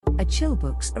a Chill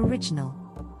Books original.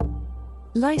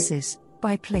 Lysis,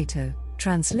 by Plato,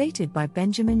 translated by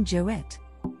Benjamin Jowett.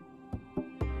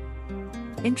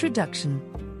 Introduction.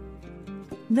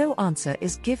 No answer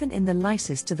is given in the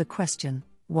Lysis to the question,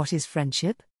 what is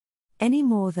friendship? Any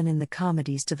more than in the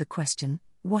Charmides to the question,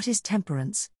 what is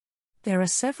temperance? There are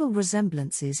several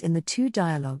resemblances in the two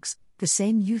dialogues, the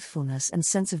same youthfulness and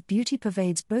sense of beauty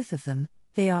pervades both of them,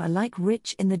 they are alike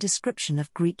rich in the description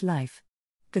of Greek life.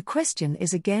 The question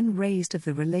is again raised of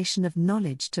the relation of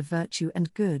knowledge to virtue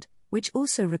and good, which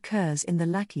also recurs in the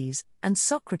Laches, and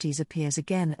Socrates appears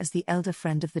again as the elder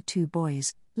friend of the two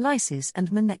boys, Lysis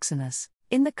and Menexenus.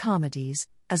 In the Charmides,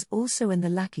 as also in the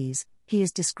Laches, he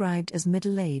is described as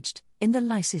middle-aged, in the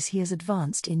Lysis he is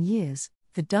advanced in years.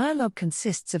 The dialogue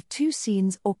consists of two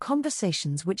scenes or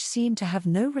conversations which seem to have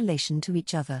no relation to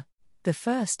each other. The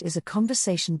first is a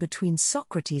conversation between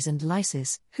Socrates and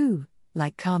Lysis, who,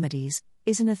 like Charmides,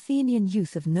 is an Athenian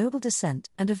youth of noble descent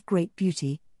and of great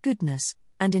beauty, goodness,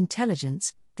 and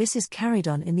intelligence. This is carried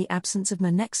on in the absence of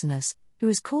Menexenus, who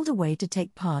is called away to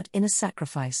take part in a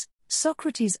sacrifice.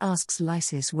 Socrates asks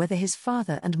Lysis whether his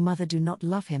father and mother do not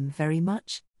love him very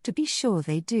much. To be sure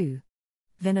they do.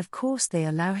 Then of course they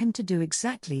allow him to do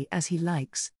exactly as he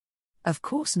likes. Of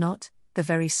course not, the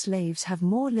very slaves have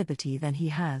more liberty than he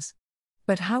has.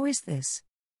 But how is this?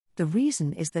 The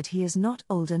reason is that he is not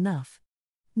old enough.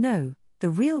 No, the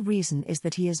real reason is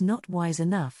that he is not wise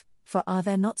enough, for are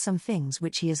there not some things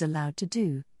which he is allowed to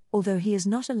do, although he is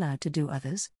not allowed to do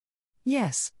others?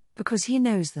 Yes, because he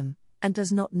knows them, and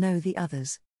does not know the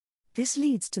others. This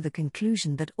leads to the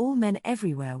conclusion that all men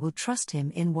everywhere will trust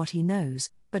him in what he knows,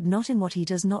 but not in what he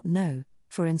does not know,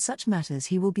 for in such matters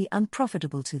he will be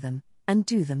unprofitable to them, and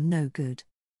do them no good.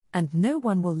 And no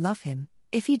one will love him,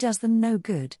 if he does them no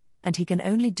good, and he can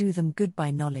only do them good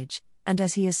by knowledge, and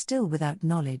as he is still without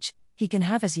knowledge, he can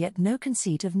have as yet no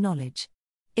conceit of knowledge.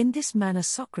 In this manner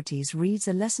Socrates reads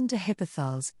a lesson to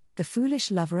Hippothales, the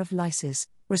foolish lover of Lysis,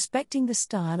 respecting the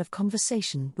style of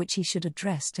conversation which he should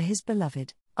address to his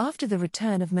beloved. After the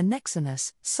return of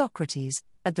Menexenus, Socrates,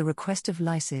 at the request of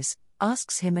Lysis,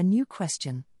 asks him a new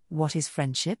question, what is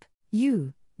friendship?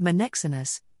 You,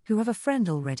 Menexenus, who have a friend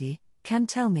already, can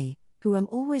tell me, who am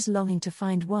always longing to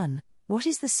find one, what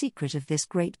is the secret of this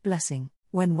great blessing,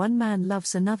 when one man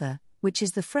loves another, which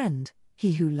is the friend,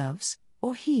 he who loves,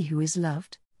 or he who is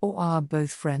loved, or are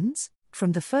both friends?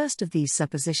 From the first of these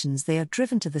suppositions they are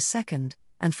driven to the second,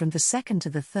 and from the second to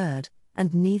the third,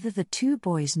 and neither the two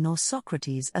boys nor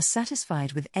Socrates are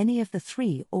satisfied with any of the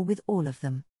three or with all of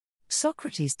them.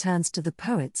 Socrates turns to the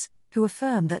poets, who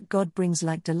affirm that God brings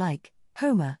like to like,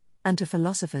 Homer, and to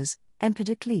philosophers,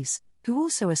 Empedocles, who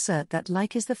also assert that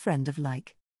like is the friend of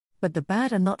like. But the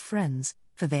bad are not friends,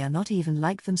 for they are not even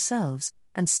like themselves,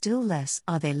 and still less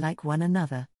are they like one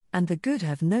another, and the good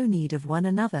have no need of one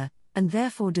another, and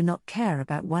therefore do not care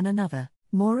about one another.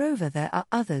 Moreover, there are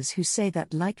others who say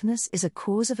that likeness is a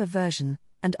cause of aversion,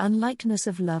 and unlikeness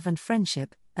of love and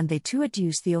friendship, and they too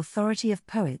adduce the authority of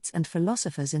poets and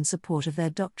philosophers in support of their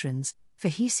doctrines, for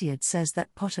Hesiod says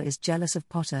that potter is jealous of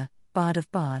potter, bard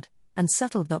of bard, and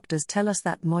subtle doctors tell us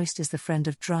that moist is the friend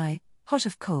of dry, hot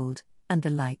of cold, and the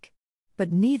like.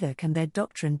 But neither can their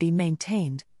doctrine be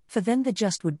maintained, for then the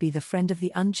just would be the friend of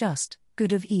the unjust,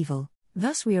 good of evil.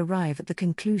 Thus we arrive at the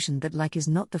conclusion that like is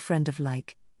not the friend of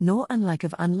like, nor unlike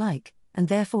of unlike, and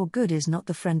therefore good is not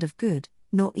the friend of good,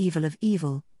 nor evil of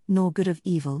evil, nor good of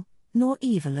evil, nor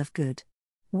evil of good.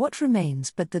 What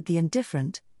remains but that the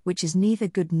indifferent, which is neither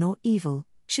good nor evil,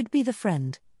 should be the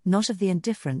friend, not of the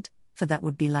indifferent, for that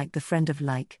would be like the friend of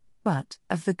like, but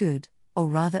of the good, or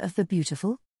rather of the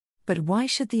beautiful? But why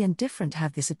should the indifferent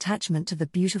have this attachment to the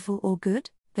beautiful or good?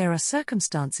 There are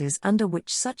circumstances under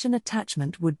which such an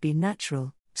attachment would be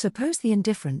natural. Suppose the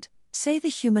indifferent, say the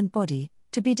human body,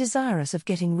 to be desirous of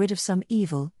getting rid of some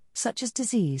evil, such as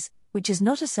disease, which is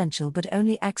not essential but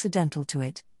only accidental to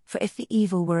it, for if the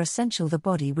evil were essential the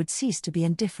body would cease to be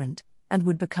indifferent, and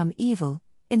would become evil.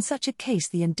 In such a case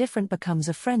the indifferent becomes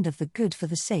a friend of the good for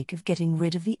the sake of getting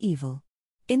rid of the evil.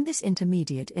 In this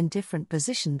intermediate indifferent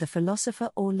position the philosopher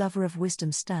or lover of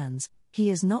wisdom stands. He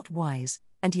is not wise,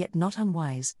 and yet not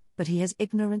unwise, but he has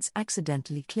ignorance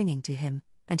accidentally clinging to him,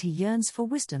 and he yearns for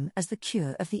wisdom as the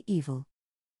cure of the evil.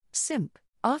 Simp.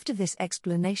 After this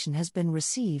explanation has been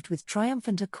received with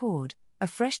triumphant accord, a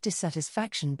fresh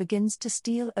dissatisfaction begins to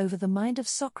steal over the mind of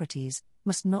Socrates.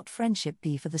 Must not friendship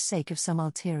be for the sake of some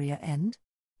ulterior end?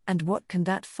 And what can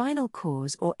that final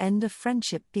cause or end of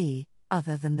friendship be,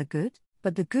 other than the good?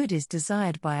 But the good is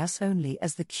desired by us only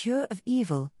as the cure of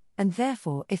evil, and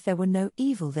therefore if there were no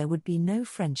evil there would be no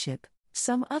friendship.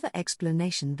 Some other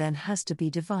explanation then has to be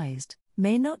devised.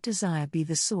 May not desire be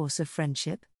the source of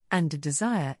friendship? And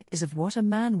desire is of what a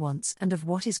man wants and of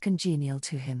what is congenial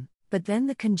to him. But then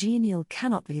the congenial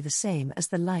cannot be the same as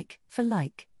the like, for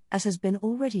like, as has been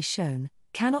already shown,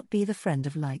 cannot be the friend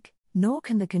of like, nor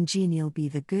can the congenial be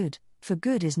the good, for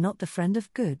good is not the friend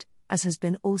of good, as has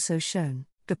been also shown.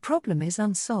 The problem is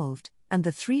unsolved, and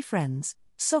the three friends,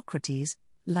 Socrates,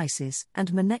 Lysis,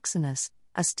 and Menexenus,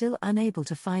 are still unable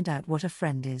to find out what a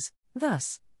friend is.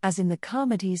 Thus, as in the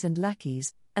Charmides and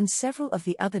Laches, and several of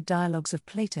the other dialogues of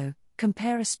Plato,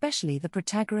 compare especially the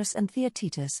Protagoras and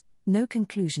Theaetetus, no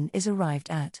conclusion is arrived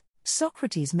at.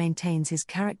 Socrates maintains his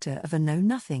character of a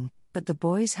know-nothing, but the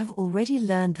boys have already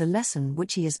learned the lesson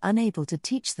which he is unable to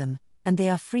teach them, and they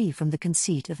are free from the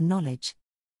conceit of knowledge.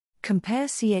 Compare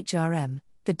CHRM.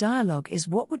 The dialogue is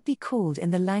what would be called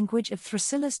in the language of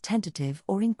Thrasyllus tentative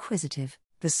or inquisitive.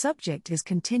 The subject is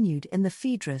continued in the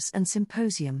Phaedrus and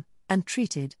Symposium, and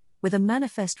treated, with a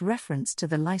manifest reference to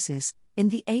the Lysis, in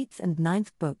the 8th and 9th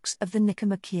books of the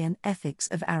Nicomachean Ethics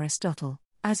of Aristotle.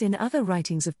 As in other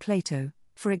writings of Plato,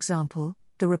 for example,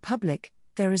 the Republic,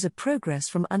 there is a progress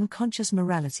from unconscious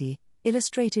morality,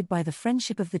 illustrated by the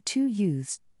friendship of the two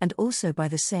youths, and also by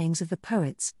the sayings of the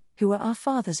poets, who are our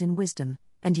fathers in wisdom,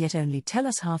 and yet only tell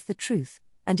us half the truth,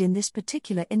 and in this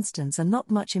particular instance are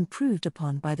not much improved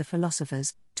upon by the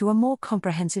philosophers, to a more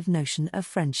comprehensive notion of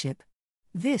friendship.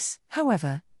 This,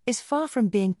 however, is far from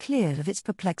being cleared of its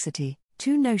perplexity.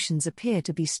 Two notions appear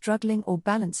to be struggling or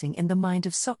balancing in the mind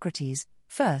of Socrates: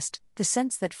 first, the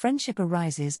sense that friendship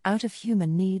arises out of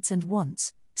human needs and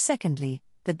wants; secondly,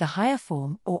 that the higher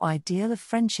form or ideal of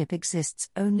friendship exists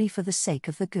only for the sake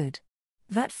of the good.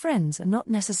 That friends are not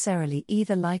necessarily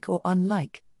either like or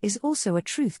unlike, is also a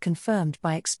truth confirmed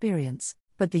by experience,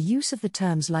 but the use of the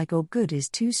terms like or good is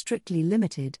too strictly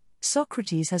limited.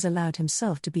 Socrates has allowed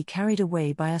himself to be carried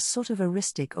away by a sort of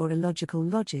heuristic or illogical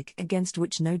logic against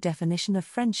which no definition of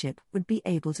friendship would be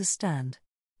able to stand.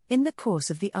 In the course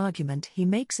of the argument he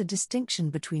makes a distinction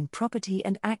between property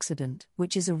and accident,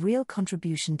 which is a real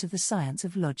contribution to the science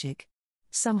of logic.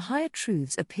 Some higher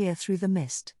truths appear through the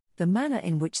mist. The manner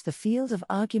in which the field of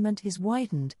argument is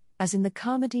widened, as in the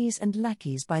Charmides and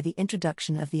Laches by the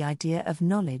introduction of the idea of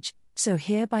knowledge, so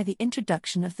here by the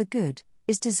introduction of the good,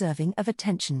 is deserving of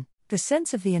attention. The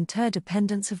sense of the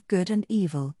interdependence of good and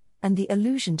evil, and the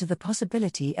allusion to the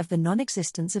possibility of the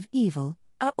non-existence of evil,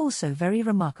 are also very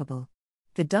remarkable.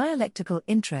 The dialectical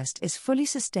interest is fully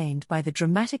sustained by the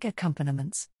dramatic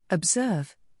accompaniments.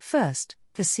 Observe, first,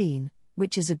 the scene,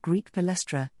 which is a Greek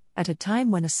palestra, at a time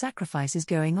when a sacrifice is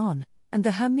going on, and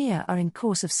the Hermea are in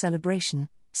course of celebration;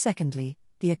 secondly,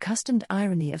 the accustomed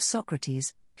irony of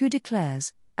Socrates, who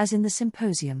declares, as in the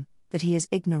Symposium, that he is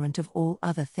ignorant of all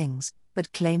other things,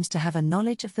 but claims to have a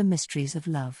knowledge of the mysteries of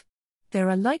love. There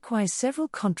are likewise several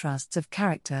contrasts of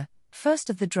character, first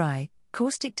of the dry,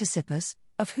 caustic Ctesippus,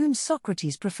 of whom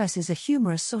Socrates professes a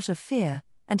humorous sort of fear,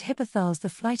 and Hippothales the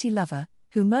flighty lover,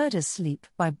 who murders sleep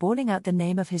by bawling out the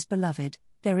name of his beloved.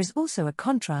 There is also a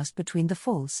contrast between the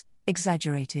false,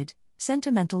 exaggerated,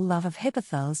 sentimental love of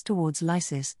Hippothales towards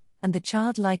Lysis, and the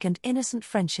childlike and innocent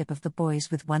friendship of the boys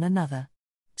with one another.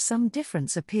 Some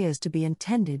difference appears to be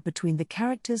intended between the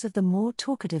characters of the more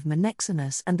talkative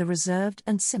Menexenus and the reserved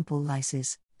and simple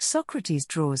Lysis. Socrates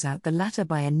draws out the latter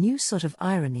by a new sort of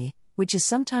irony, which is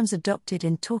sometimes adopted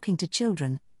in talking to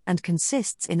children, and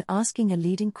consists in asking a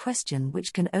leading question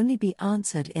which can only be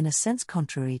answered in a sense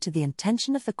contrary to the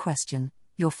intention of the question.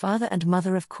 Your father and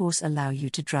mother of course allow you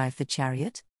to drive the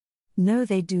chariot? No,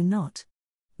 they do not.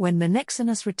 When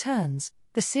Menexenus returns,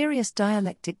 the serious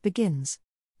dialectic begins.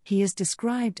 He is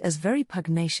described as very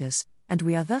pugnacious, and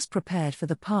we are thus prepared for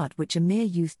the part which a mere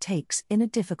youth takes in a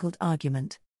difficult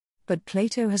argument. But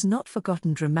Plato has not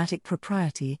forgotten dramatic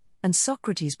propriety, and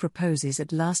Socrates proposes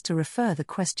at last to refer the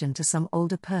question to some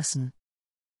older person.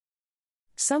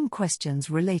 Some questions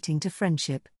relating to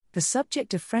friendship. The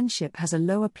subject of friendship has a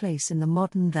lower place in the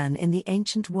modern than in the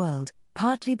ancient world,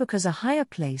 partly because a higher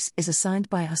place is assigned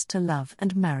by us to love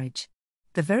and marriage.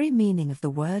 The very meaning of the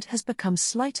word has become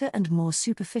slighter and more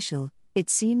superficial, it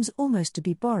seems almost to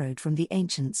be borrowed from the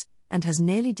ancients, and has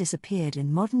nearly disappeared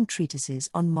in modern treatises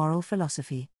on moral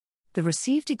philosophy. The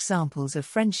received examples of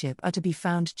friendship are to be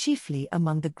found chiefly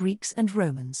among the Greeks and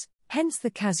Romans. Hence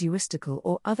the casuistical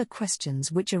or other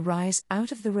questions which arise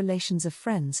out of the relations of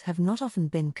friends have not often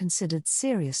been considered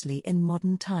seriously in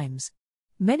modern times.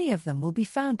 Many of them will be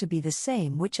found to be the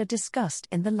same which are discussed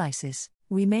in the Lysis.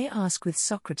 We may ask with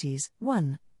Socrates,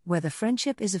 1. Whether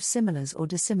friendship is of similars or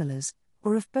dissimilars,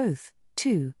 or of both;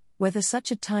 2. Whether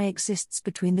such a tie exists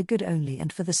between the good only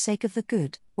and for the sake of the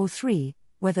good; or 3.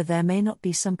 whether there may not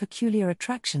be some peculiar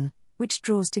attraction, which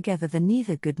draws together the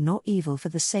neither good nor evil for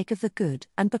the sake of the good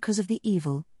and because of the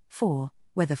evil. 4.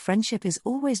 Whether friendship is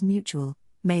always mutual,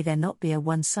 may there not be a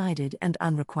one-sided and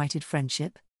unrequited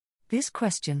friendship? This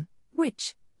question,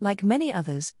 which, like many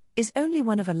others, is only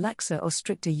one of a laxer or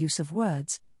stricter use of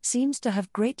words, seems to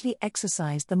have greatly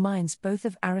exercised the minds both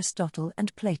of Aristotle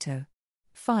and Plato.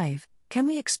 5. Can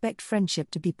we expect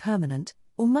friendship to be permanent,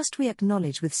 or must we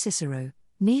acknowledge with Cicero,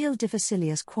 nihil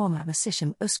difficilius quam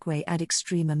amicitiam usque ad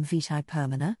extremum vitae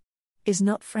permana? Is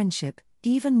not friendship,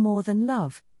 even more than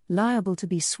love, liable to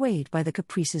be swayed by the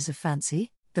caprices of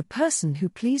fancy? The person who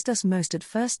pleased us most at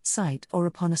first sight or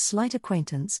upon a slight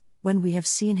acquaintance, when we have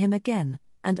seen him again,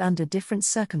 and under different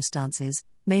circumstances,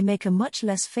 may make a much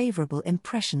less favorable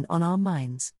impression on our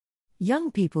minds.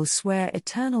 Young people swear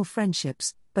eternal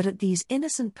friendships, but at these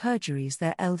innocent perjuries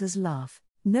their elders laugh.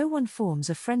 No one forms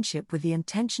a friendship with the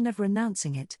intention of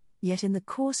renouncing it, yet in the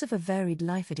course of a varied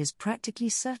life it is practically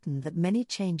certain that many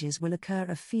changes will occur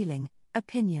of feeling,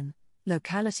 opinion,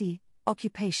 locality,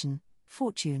 occupation,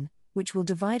 fortune, which will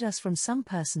divide us from some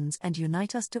persons and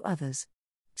unite us to others.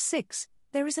 6.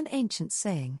 There is an ancient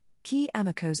saying, qui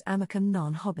amicos amicum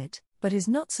non hobit, but is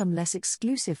not some less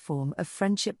exclusive form of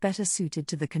friendship better suited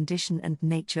to the condition and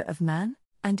nature of man?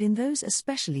 And in those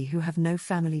especially who have no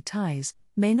family ties,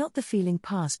 may not the feeling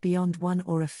pass beyond one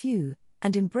or a few,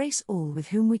 and embrace all with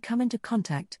whom we come into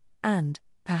contact, and,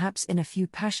 perhaps in a few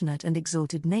passionate and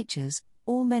exalted natures,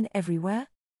 all men everywhere?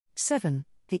 7.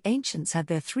 The ancients had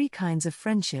their 3 kinds of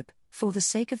friendship, for the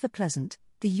sake of the pleasant,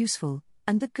 the useful,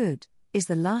 and the good. Is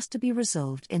the last to be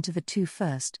resolved into the 2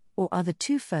 first, or are the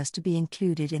 2 first to be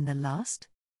included in the last?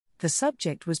 The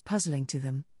subject was puzzling to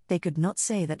them. They could not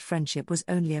say that friendship was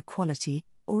only a quality,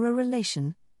 or a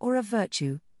relation, or a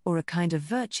virtue, or a kind of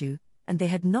virtue, and they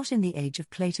had not in the age of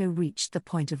Plato reached the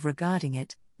point of regarding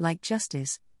it, like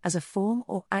justice, as a form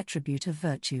or attribute of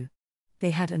virtue.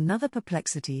 They had another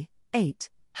perplexity. 8.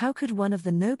 How could one of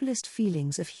the noblest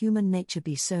feelings of human nature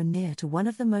be so near to one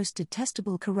of the most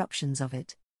detestable corruptions of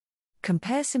it?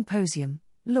 Compare Symposium,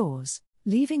 Laws.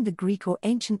 Leaving the Greek or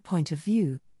ancient point of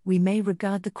view, we may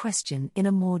regard the question in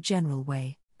a more general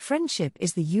way. Friendship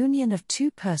is the union of 2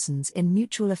 persons in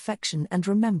mutual affection and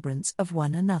remembrance of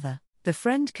one another. The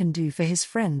friend can do for his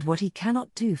friend what he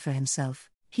cannot do for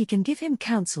himself. He can give him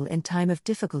counsel in time of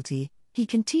difficulty, he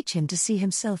can teach him to see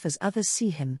himself as others see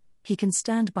him, he can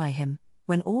stand by him,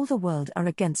 when all the world are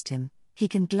against him, he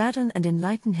can gladden and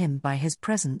enlighten him by his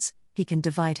presence, he can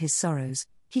divide his sorrows,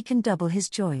 he can double his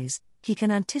joys, he can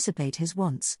anticipate his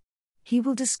wants. He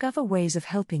will discover ways of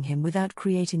helping him without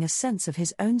creating a sense of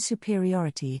his own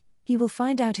superiority, he will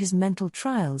find out his mental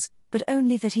trials, but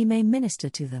only that he may minister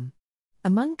to them.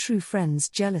 Among true friends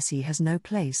jealousy has no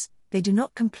place, they do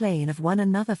not complain of one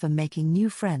another for making new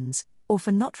friends, or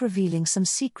for not revealing some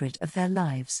secret of their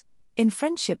lives. In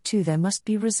friendship too there must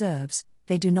be reserves,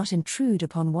 they do not intrude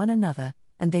upon one another,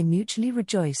 and they mutually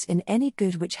rejoice in any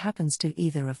good which happens to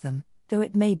either of them, though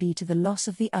it may be to the loss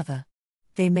of the other.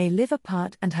 They may live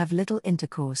apart and have little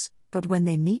intercourse, but when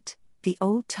they meet, the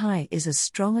old tie is as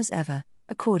strong as ever.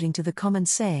 According to the common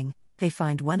saying, they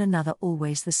find one another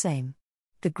always the same.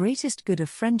 The greatest good of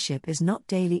friendship is not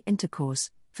daily intercourse,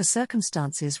 for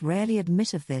circumstances rarely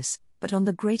admit of this, but on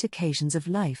the great occasions of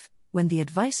life, when the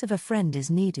advice of a friend is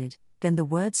needed, then the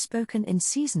words spoken in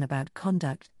season about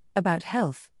conduct, about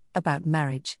health, about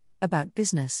marriage, about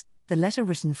business, the letter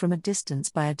written from a distance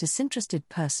by a disinterested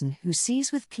person who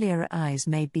sees with clearer eyes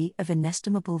may be of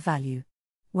inestimable value.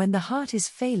 When the heart is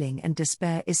failing and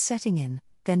despair is setting in,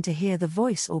 then to hear the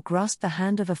voice or grasp the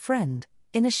hand of a friend,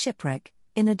 in a shipwreck,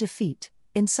 in a defeat,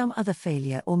 in some other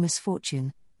failure or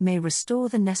misfortune, may restore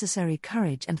the necessary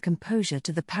courage and composure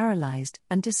to the paralyzed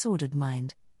and disordered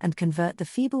mind, and convert the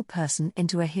feeble person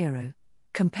into a hero.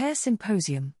 Compare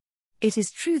Symposium. It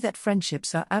is true that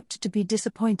friendships are apt to be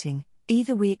disappointing.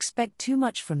 Either we expect too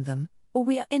much from them, or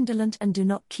we are indolent and do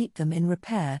not keep them in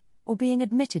repair, or being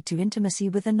admitted to intimacy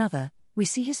with another, we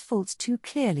see his faults too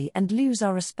clearly and lose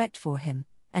our respect for him,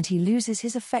 and he loses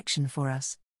his affection for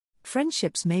us.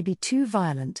 Friendships may be too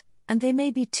violent, and they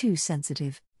may be too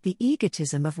sensitive, the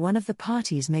egotism of one of the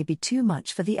parties may be too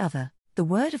much for the other, the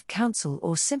word of counsel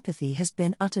or sympathy has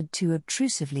been uttered too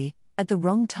obtrusively, at the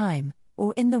wrong time,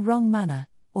 or in the wrong manner,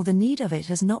 or the need of it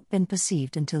has not been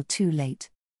perceived until too late.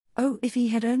 Oh, if he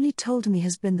had only told me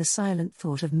has been the silent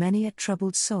thought of many a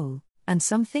troubled soul, and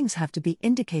some things have to be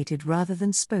indicated rather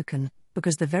than spoken,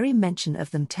 because the very mention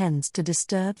of them tends to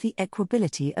disturb the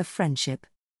equability of friendship.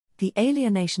 The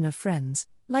alienation of friends,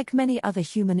 like many other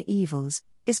human evils,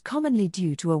 is commonly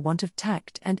due to a want of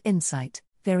tact and insight.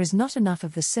 There is not enough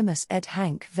of the simus et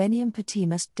hanc veniam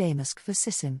petimus damusque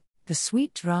versissem. The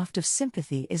sweet draught of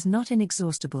sympathy is not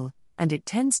inexhaustible, and it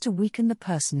tends to weaken the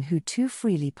person who too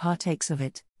freely partakes of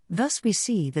it. Thus we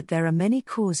see that there are many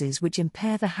causes which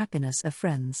impair the happiness of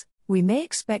friends. We may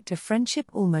expect a friendship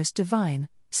almost divine,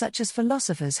 such as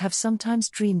philosophers have sometimes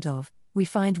dreamed of. We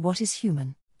find what is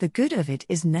human. The good of it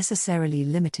is necessarily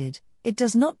limited. It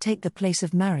does not take the place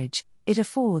of marriage. It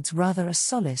affords rather a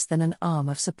solace than an arm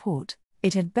of support.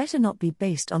 It had better not be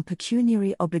based on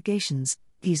pecuniary obligations.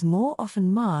 These more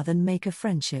often mar than make a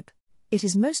friendship. It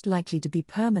is most likely to be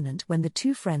permanent when the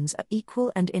two friends are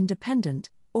equal and independent,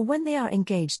 or when they are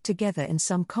engaged together in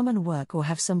some common work or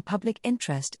have some public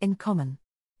interest in common.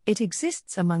 It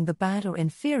exists among the bad or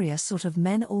inferior sort of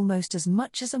men almost as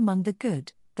much as among the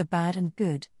good. The bad and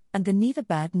good, and the neither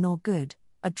bad nor good,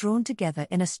 are drawn together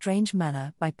in a strange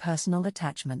manner by personal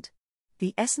attachment.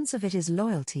 The essence of it is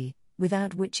loyalty,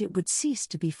 without which it would cease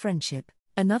to be friendship.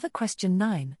 Another question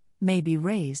 9 may be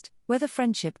raised, whether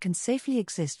friendship can safely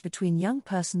exist between young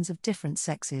persons of different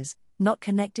sexes, not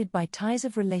connected by ties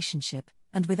of relationship,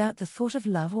 and without the thought of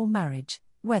love or marriage,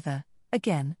 whether,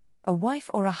 again, a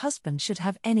wife or a husband should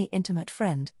have any intimate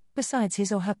friend, besides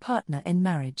his or her partner in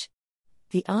marriage.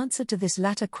 The answer to this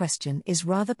latter question is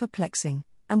rather perplexing,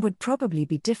 and would probably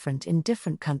be different in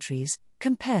different countries.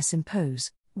 Compare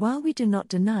Sympose. While we do not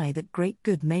deny that great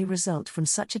good may result from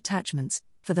such attachments,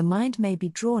 for the mind may be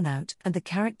drawn out and the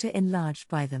character enlarged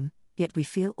by them, yet we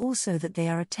feel also that they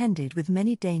are attended with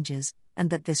many dangers, and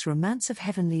that this romance of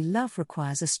heavenly love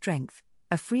requires a strength,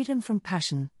 a freedom from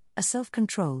passion, a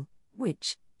self-control,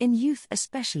 which, in youth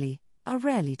especially, are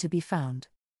rarely to be found.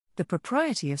 The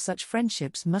propriety of such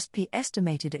friendships must be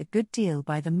estimated a good deal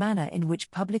by the manner in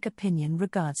which public opinion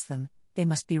regards them. They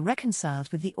must be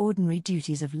reconciled with the ordinary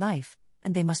duties of life,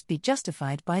 and they must be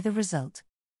justified by the result.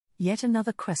 Yet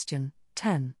another question,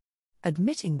 10.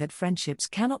 Admitting that friendships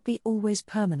cannot be always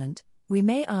permanent, we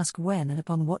may ask when and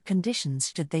upon what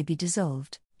conditions should they be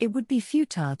dissolved. It would be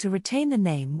futile to retain the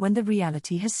name when the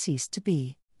reality has ceased to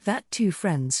be. That two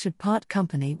friends should part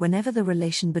company whenever the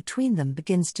relation between them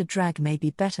begins to drag may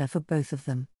be better for both of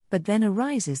them. But then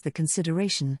arises the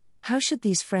consideration, how should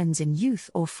these friends in youth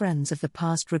or friends of the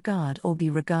past regard or be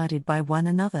regarded by one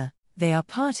another? They are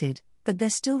parted, but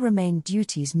there still remain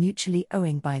duties mutually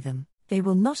owing by them. They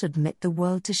will not admit the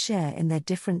world to share in their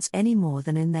difference any more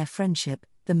than in their friendship.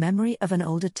 The memory of an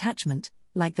old attachment,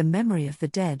 like the memory of the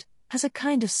dead, has a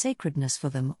kind of sacredness for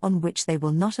them on which they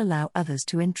will not allow others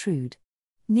to intrude.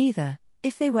 Neither,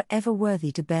 if they were ever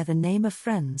worthy to bear the name of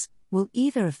friends, will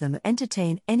either of them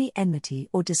entertain any enmity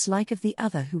or dislike of the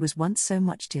other who was once so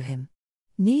much to him.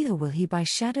 Neither will he by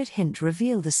shadowed hint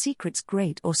reveal the secrets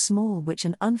great or small which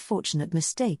an unfortunate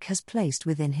mistake has placed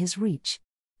within his reach.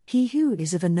 He who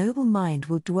is of a noble mind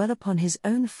will dwell upon his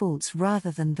own faults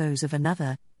rather than those of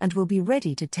another, and will be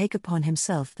ready to take upon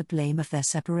himself the blame of their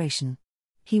separation.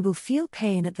 He will feel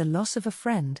pain at the loss of a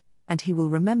friend, and he will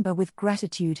remember with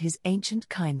gratitude his ancient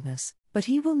kindness, but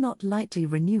he will not lightly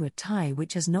renew a tie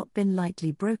which has not been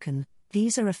lightly broken.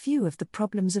 These are a few of the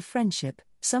problems of friendship,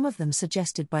 some of them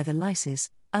suggested by the Lysis,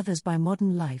 others by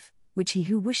modern life, which he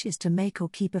who wishes to make or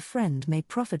keep a friend may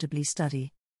profitably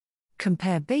study.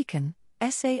 Compare Bacon,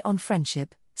 Essay on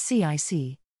Friendship,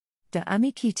 CIC. De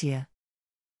Amicitia.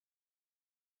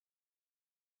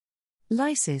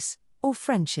 Lysis, or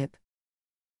friendship.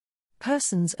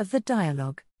 Persons of the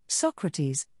dialogue: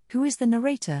 Socrates, who is the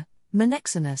narrator,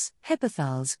 Menexenus,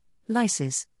 Hippothales,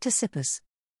 Lysis, Ctesippus.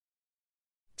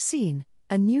 Scene: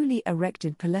 a newly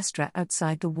erected palestra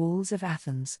outside the walls of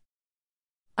Athens.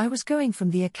 I was going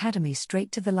from the academy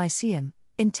straight to the Lyceum,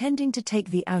 intending to take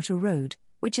the outer road,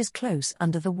 which is close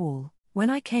under the wall. When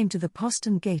I came to the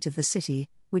postern gate of the city,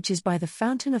 which is by the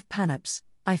fountain of Panops,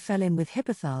 I fell in with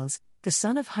Hippothales, the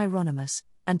son of Hieronymus,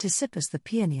 and Ctesippus the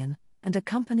Paeonian, and a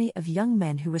company of young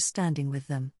men who were standing with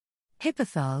them.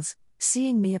 Hippothales,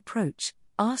 seeing me approach,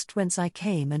 asked whence I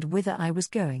came and whither I was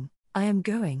going. I am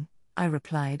going, I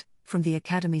replied, from the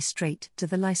academy straight to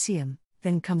the Lyceum.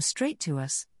 Then come straight to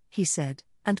us, he said,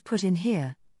 and put in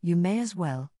here. You may as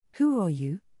well. Who are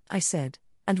you? I said,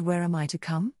 and where am I to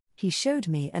come? He showed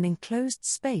me an enclosed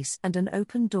space and an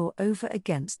open door over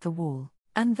against the wall.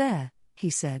 And there,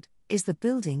 he said, is the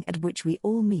building at which we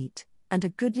all meet, and a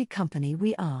goodly company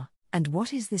we are. And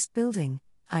what is this building?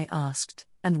 I asked,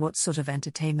 and what sort of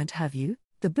entertainment have you?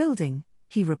 The building,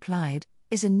 he replied,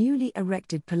 is a newly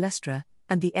erected palestra,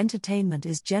 and the entertainment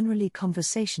is generally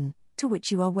conversation, to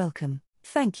which you are welcome.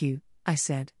 Thank you, I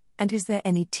said, and is there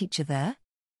any teacher there?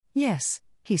 Yes,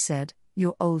 he said,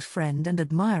 your old friend and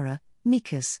admirer,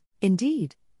 Micus.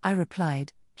 Indeed, I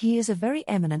replied, he is a very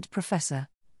eminent professor.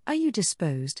 Are you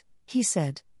disposed, he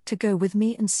said, to go with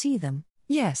me and see them?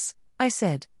 Yes, I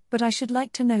said, but I should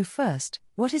like to know first,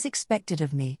 what is expected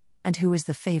of me, and who is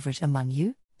the favorite among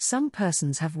you? Some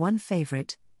persons have one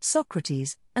favorite,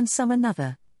 Socrates, and some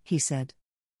another, he said.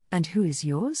 And who is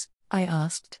yours? I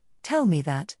asked. Tell me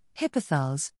that,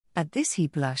 Hippothales. At this he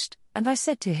blushed, and I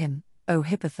said to him, O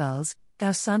Hippothales,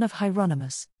 thou son of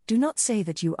Hieronymus, do not say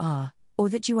that you are, or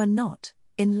that you are not,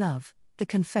 in love. The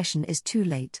confession is too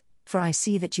late, for I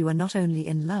see that you are not only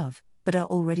in love, but are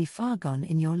already far gone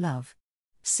in your love.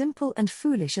 Simple and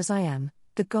foolish as I am,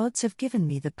 the gods have given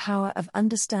me the power of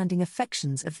understanding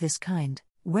affections of this kind.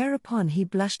 Whereupon he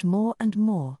blushed more and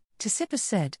more. Ctesippus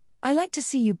said, I like to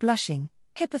see you blushing,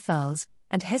 Hippothales,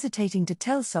 and hesitating to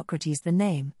tell Socrates the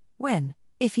name, when,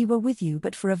 if he were with you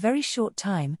but for a very short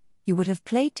time, you would have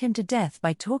plagued him to death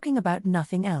by talking about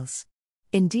nothing else.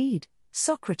 Indeed,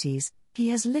 Socrates, he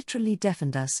has literally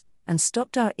deafened us, and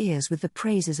stopped our ears with the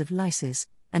praises of Lysis,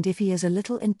 and if he is a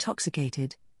little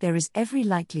intoxicated, there is every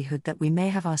likelihood that we may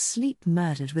have our sleep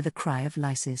murdered with a cry of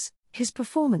Lysis. His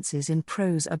performances in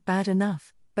prose are bad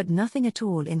enough, but nothing at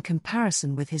all in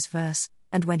comparison with his verse,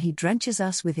 and when he drenches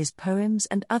us with his poems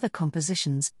and other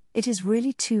compositions, it is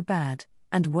really too bad,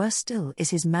 and worse still is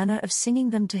his manner of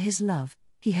singing them to his love.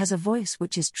 He has a voice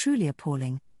which is truly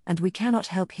appalling, and we cannot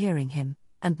help hearing him,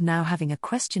 and now having a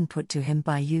question put to him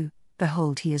by you,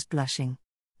 behold he is blushing.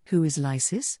 Who is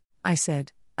Lysis? I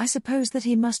said. I suppose that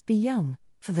he must be young,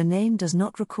 for the name does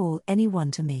not recall any one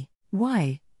to me.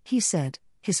 Why, he said,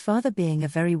 his father being a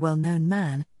very well-known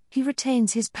man, he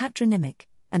retains his patronymic,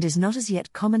 and is not as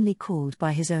yet commonly called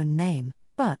by his own name,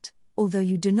 but, although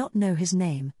you do not know his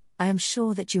name, I am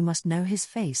sure that you must know his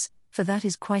face, for that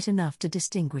is quite enough to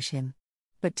distinguish him.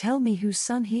 But tell me whose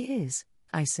son he is,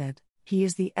 I said. He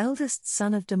is the eldest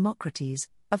son of Democritus,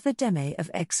 of the Deme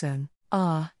of Exone.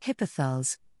 Ah,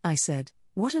 Hippothales, I said,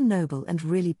 what a noble and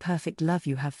really perfect love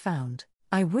you have found.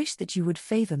 I wish that you would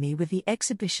favor me with the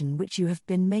exhibition which you have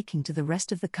been making to the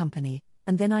rest of the company,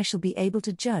 and then I shall be able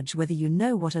to judge whether you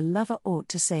know what a lover ought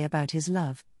to say about his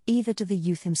love, either to the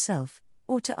youth himself,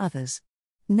 or to others.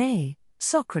 Nay,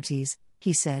 Socrates,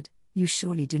 he said, you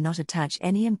surely do not attach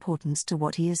any importance to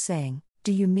what he is saying.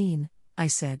 Do you mean, I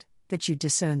said, that you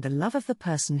disown the love of the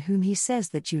person whom he says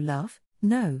that you love?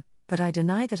 No, but I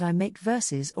deny that I make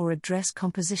verses or address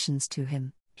compositions to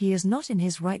him. He is not in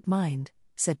his right mind,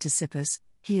 said Ctesippus,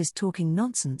 he is talking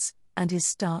nonsense, and is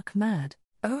stark mad.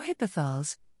 O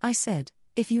Hippothales, I said,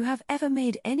 if you have ever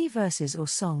made any verses or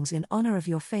songs in honor of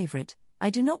your favorite, I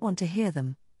do not want to hear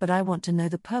them, but I want to know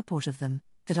the purport of them,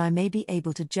 that I may be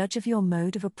able to judge of your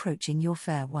mode of approaching your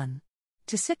fair one.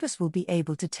 Ctesippus will be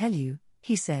able to tell you,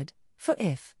 he said, for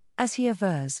if, as he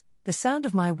avers, the sound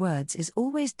of my words is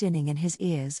always dinning in his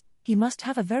ears, he must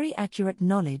have a very accurate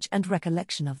knowledge and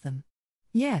recollection of them.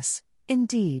 Yes,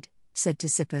 indeed, said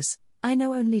Ctesippus, I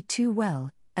know only too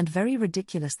well, and very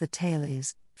ridiculous the tale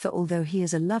is, for although he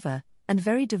is a lover, and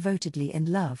very devotedly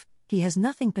in love, he has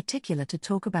nothing particular to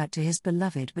talk about to his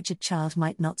beloved which a child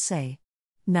might not say.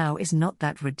 Now is not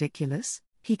that ridiculous?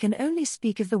 He can only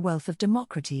speak of the wealth of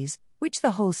Democritus, which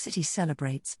the whole city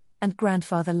celebrates, and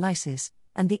grandfather Lysis,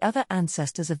 and the other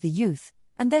ancestors of the youth,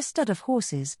 and their stud of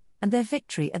horses, and their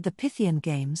victory at the Pythian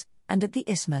games, and at the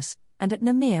Isthmus, and at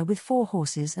Nemea with 4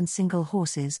 horses and single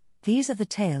horses. These are the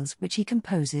tales which he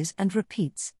composes and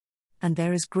repeats. And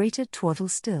there is greater twaddle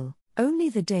still. Only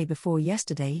the day before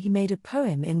yesterday he made a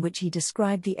poem in which he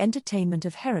described the entertainment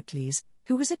of Heracles,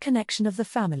 who was a connection of the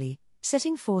family,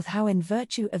 setting forth how in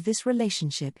virtue of this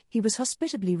relationship he was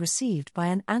hospitably received by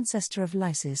an ancestor of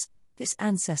Lysis. This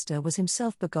ancestor was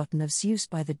himself begotten of Zeus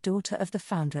by the daughter of the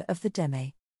founder of the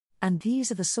Deme. And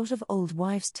these are the sort of old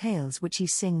wives' tales which he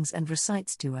sings and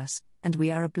recites to us, and we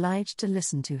are obliged to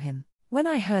listen to him. When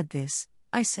I heard this,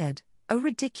 I said, O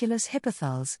ridiculous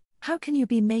Hippothales, how can you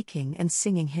be making and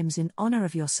singing hymns in honor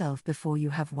of yourself before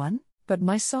you have one? But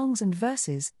my songs and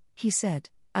verses, he said,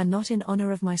 are not in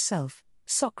honor of myself,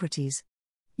 Socrates.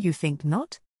 You think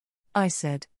not? I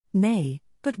said, nay,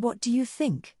 but what do you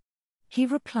think? He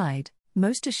replied,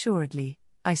 most assuredly,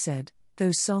 I said,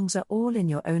 those songs are all in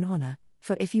your own honor,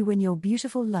 for if you win your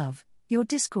beautiful love, your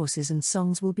discourses and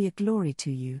songs will be a glory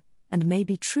to you, and may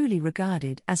be truly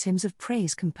regarded as hymns of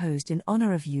praise composed in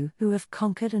honor of you who have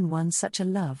conquered and won such a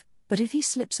love. But if he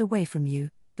slips away from you,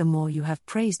 the more you have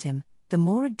praised him, the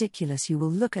more ridiculous you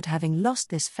will look at having lost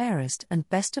this fairest and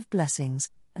best of blessings,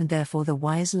 and therefore the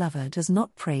wise lover does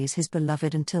not praise his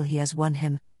beloved until he has won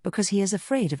him, because he is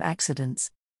afraid of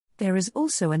accidents. There is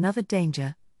also another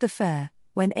danger: the fair,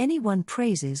 when any one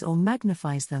praises or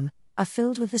magnifies them, are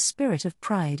filled with the spirit of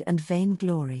pride and vain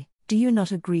glory. Do you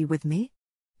not agree with me?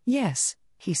 Yes,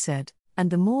 he said, and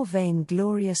the more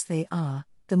vainglorious they are,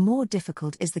 the more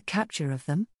difficult is the capture of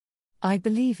them? I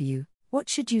believe you. What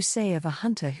should you say of a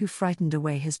hunter who frightened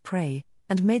away his prey,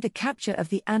 and made the capture of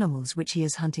the animals which he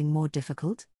is hunting more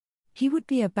difficult? He would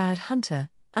be a bad hunter,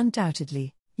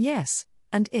 undoubtedly, yes,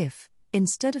 and if,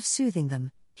 instead of soothing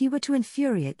them, he were to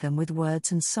infuriate them with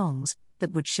words and songs,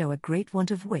 that would show a great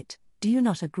want of wit, do you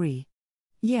not agree?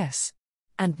 Yes.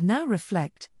 And now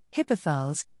reflect,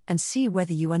 Hippothales, and see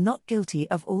whether you are not guilty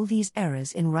of all these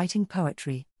errors in writing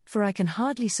poetry, for I can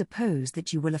hardly suppose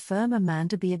that you will affirm a man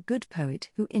to be a good poet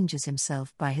who injures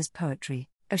himself by his poetry.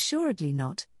 Assuredly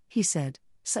not, he said,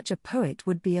 such a poet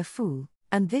would be a fool,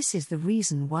 and this is the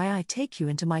reason why I take you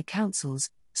into my counsels,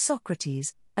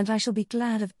 Socrates, and I shall be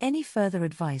glad of any further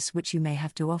advice which you may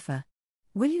have to offer.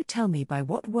 Will you tell me by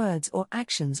what words or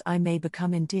actions I may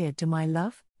become endeared to my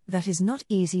love? That is not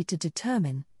easy to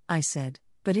determine, I said,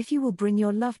 but if you will bring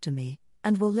your love to me,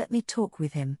 and will let me talk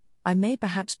with him, I may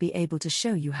perhaps be able to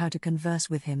show you how to converse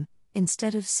with him,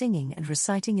 instead of singing and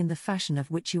reciting in the fashion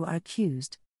of which you are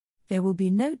accused. There will be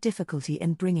no difficulty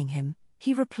in bringing him,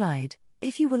 he replied,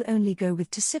 if you will only go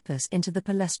with Ctesippus into the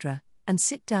palestra, and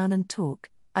sit down and talk.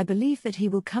 I believe that he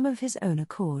will come of his own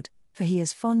accord, for he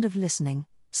is fond of listening,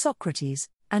 Socrates,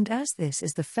 and as this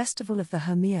is the festival of the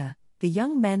Hermea, the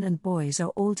young men and boys are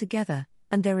all together,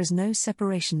 and there is no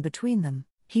separation between them,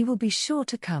 he will be sure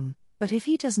to come, but if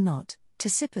he does not,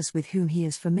 Ctesippus, with whom he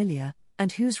is familiar,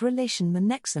 and whose relation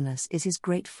Menexenus is his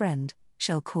great friend,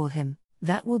 shall call him.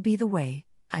 That will be the way,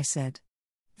 I said.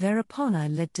 Thereupon I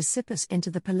led Ctesippus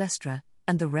into the palestra,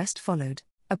 and the rest followed.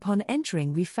 Upon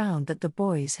entering we found that the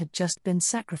boys had just been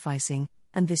sacrificing,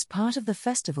 and this part of the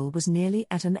festival was nearly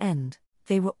at an end.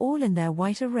 They were all in their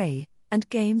white array, and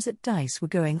games at dice were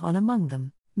going on among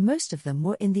them. Most of them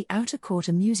were in the outer court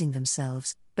amusing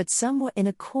themselves, but some were in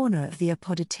a corner of the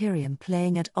apoditerium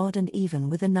playing at odd and even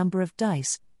with a number of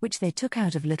dice, which they took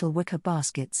out of little wicker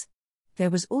baskets. There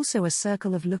was also a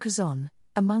circle of lookers-on.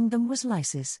 Among them was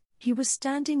Lysis. He was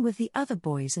standing with the other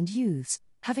boys and youths,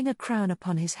 having a crown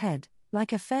upon his head,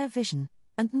 like a fair vision,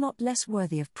 and not less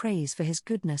worthy of praise for his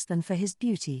goodness than for his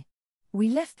beauty. We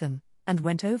left them, and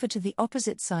went over to the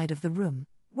opposite side of the room,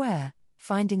 where,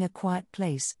 finding a quiet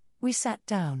place, we sat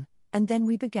down, and then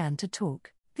we began to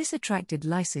talk. This attracted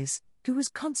Lysis, who was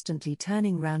constantly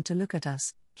turning round to look at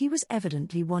us. He was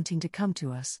evidently wanting to come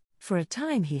to us. For a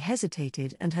time he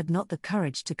hesitated and had not the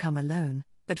courage to come alone,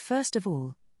 but first of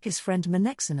all, his friend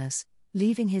Menexenus,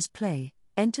 leaving his play,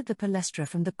 entered the palestra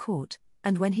from the court,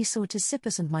 and when he saw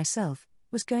Ctesippus and myself,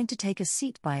 was going to take a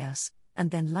seat by us,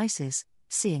 and then Lysis,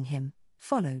 seeing him,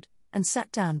 followed, and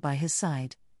sat down by his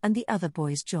side, and the other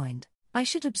boys joined. I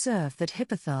should observe that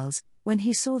Hippothales, when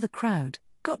he saw the crowd,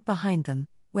 got behind them,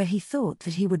 where he thought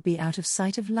that he would be out of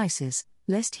sight of Lysis,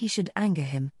 lest he should anger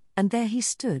him, and there he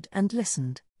stood and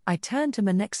listened. I turned to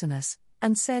Menexenus,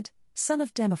 and said, Son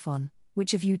of Demophon,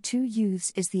 which of you two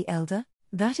youths is the elder?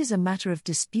 That is a matter of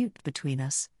dispute between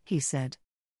us, he said.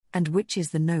 And which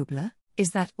is the nobler?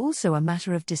 Is that also a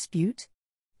matter of dispute?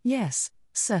 Yes,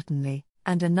 certainly,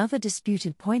 and another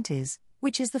disputed point is,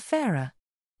 which is the fairer?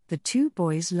 The two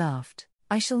boys laughed.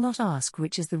 I shall not ask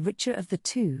which is the richer of the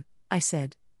two, I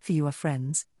said, for you are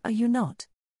friends, are you not?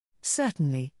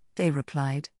 Certainly, they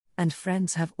replied, and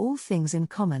friends have all things in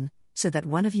common, so that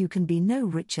one of you can be no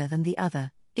richer than the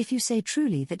other, if you say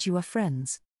truly that you are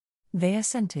friends. They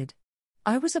assented.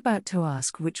 I was about to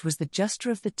ask which was the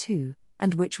juster of the two,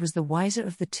 and which was the wiser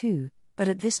of the two, but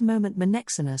at this moment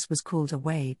Menexenus was called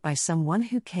away by someone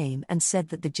who came and said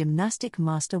that the gymnastic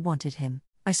master wanted him.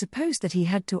 I supposed that he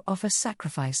had to offer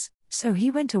sacrifice, so he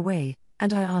went away,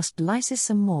 and I asked Lysis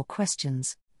some more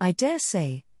questions. I dare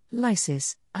say,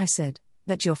 Lysis, I said,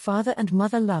 that your father and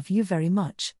mother love you very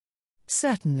much.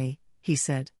 Certainly, he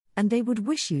said, and they would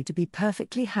wish you to be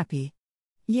perfectly happy.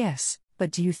 Yes,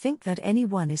 but do you think that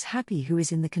anyone is happy who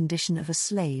is in the condition of a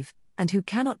slave, and who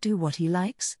cannot do what he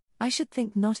likes? I should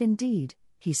think not indeed,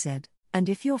 he said, and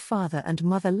if your father and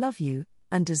mother love you,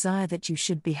 and desire that you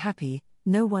should be happy,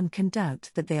 no one can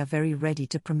doubt that they are very ready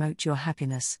to promote your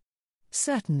happiness.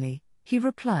 Certainly, he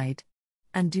replied.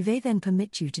 And do they then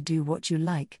permit you to do what you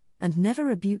like, and never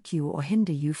rebuke you or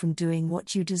hinder you from doing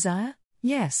what you desire?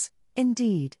 Yes,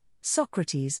 indeed,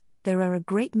 Socrates, there are a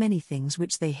great many things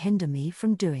which they hinder me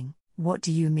from doing. What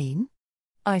do you mean?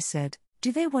 I said,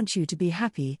 do they want you to be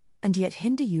happy, and yet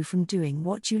hinder you from doing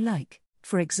what you like?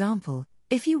 For example,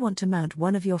 if you want to mount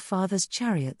one of your father's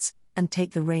chariots, and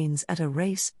take the reins at a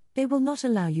race, they will not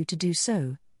allow you to do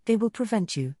so, they will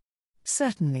prevent you.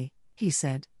 Certainly, he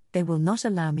said, they will not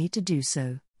allow me to do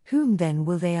so. Whom then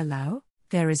will they allow?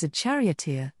 There is a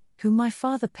charioteer, whom my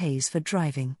father pays for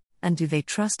driving, and do they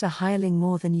trust a hireling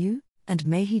more than you? And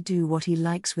may he do what he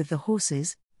likes with the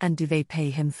horses, and do they pay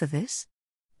him for this?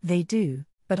 They do,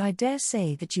 but I dare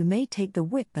say that you may take the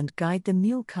whip and guide the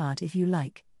mule cart if you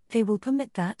like. They will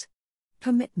permit that?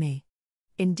 Permit me.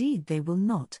 Indeed they will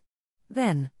not.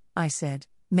 Then, I said,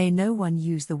 may no one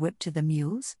use the whip to the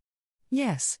mules?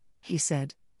 Yes, he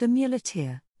said, the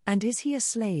muleteer. And is he a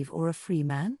slave or a free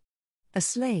man? A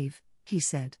slave, he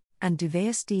said. And do they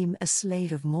esteem a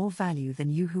slave of more value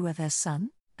than you who are their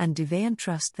son? And do they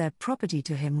entrust their property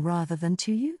to him rather than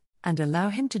to you, and allow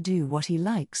him to do what he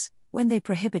likes, when they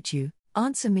prohibit you?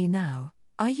 Answer me now,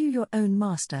 are you your own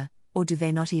master, or do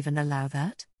they not even allow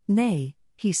that? Nay,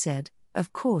 he said,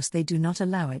 of course they do not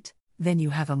allow it. Then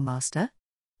you have a master?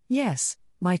 Yes,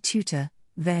 my tutor,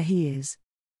 there he is.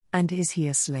 And is he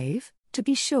a slave? To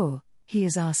be sure, he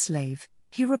is our slave,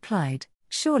 he replied.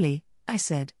 Surely, I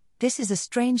said, this is a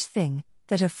strange thing,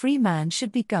 that a free man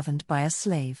should be governed by a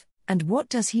slave. And what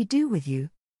does he do with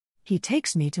you? He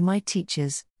takes me to my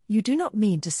teachers. You do not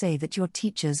mean to say that your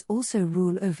teachers also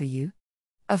rule over you?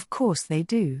 Of course they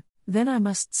do. Then I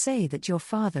must say that your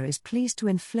father is pleased to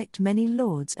inflict many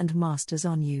lords and masters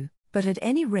on you. But at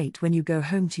any rate when you go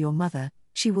home to your mother,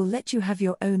 she will let you have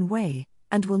your own way,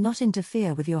 and will not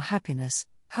interfere with your happiness.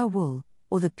 Her wool,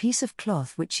 or the piece of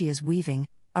cloth which she is weaving,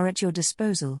 are at your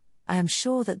disposal. I am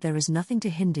sure that there is nothing to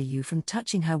hinder you from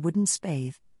touching her wooden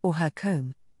spathe, or her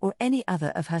comb, or any other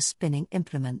of her spinning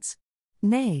implements.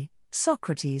 Nay,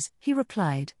 Socrates, he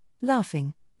replied,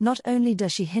 laughing, not only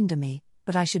does she hinder me,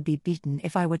 but I should be beaten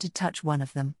if I were to touch one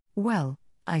of them. Well,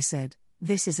 I said,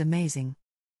 this is amazing.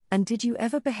 And did you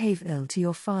ever behave ill to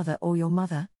your father or your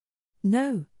mother?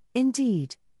 No,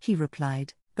 indeed, he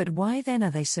replied, but why then are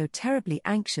they so terribly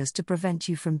anxious to prevent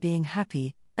you from being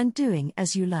happy, and doing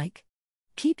as you like?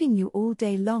 Keeping you all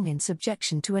day long in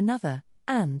subjection to another,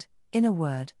 and, in a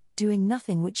word, doing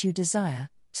nothing which you desire,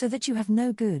 so that you have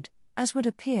no good, as would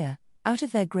appear, out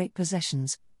of their great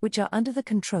possessions, which are under the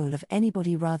control of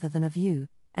anybody rather than of you,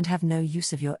 and have no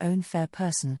use of your own fair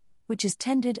person, which is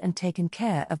tended and taken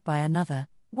care of by another,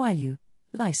 while you,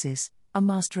 Lysis, are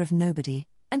master of nobody,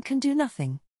 and can do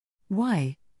nothing.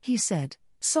 Why, he said,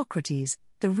 Socrates,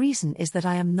 the reason is that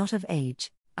I am not of age.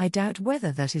 I doubt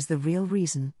whether that is the real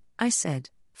reason, I said,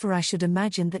 for I should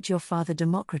imagine that your father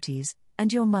Democrates,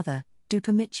 and your mother, do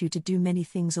permit you to do many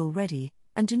things already,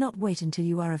 and do not wait until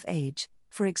you are of age.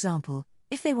 For example,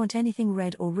 if they want anything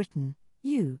read or written,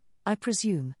 you, I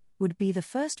presume, would be the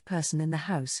first person in the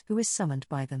house who is summoned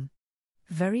by them.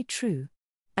 Very true.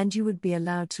 And you would be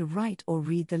allowed to write or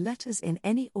read the letters in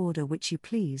any order which you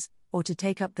please, or to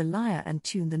take up the lyre and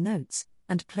tune the notes,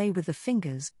 and play with the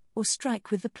fingers, or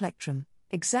strike with the plectrum,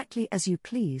 exactly as you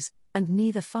please, and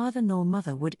neither father nor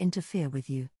mother would interfere with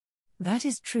you. That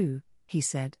is true, he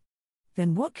said.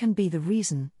 Then what can be the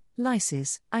reason,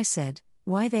 Lysis, I said,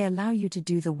 why they allow you to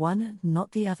do the one and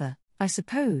not the other? I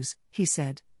suppose, he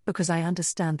said, because I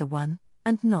understand the one,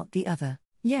 and not the other.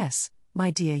 Yes,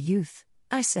 my dear youth,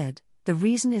 I said, the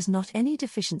reason is not any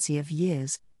deficiency of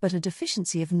years, but a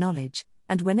deficiency of knowledge,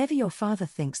 and whenever your father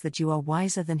thinks that you are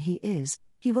wiser than he is,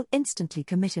 he will instantly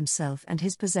commit himself and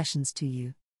his possessions to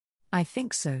you. I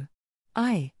think so.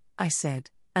 I said,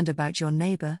 and about your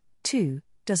neighbor, too,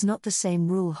 does not the same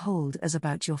rule hold as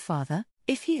about your father?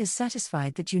 If he is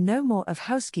satisfied that you know more of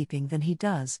housekeeping than he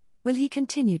does, will he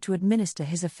continue to administer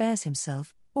his affairs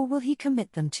himself, or will he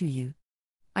commit them to you?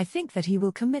 I think that he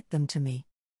will commit them to me.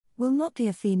 Will not the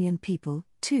Athenian people,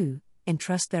 too,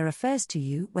 entrust their affairs to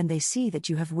you when they see that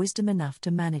you have wisdom enough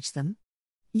to manage them?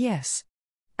 Yes.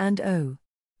 And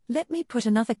let me put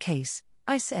another case,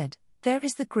 I said, there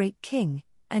is the great king,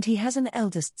 and he has an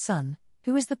eldest son,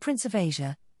 who is the Prince of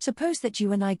Asia. Suppose that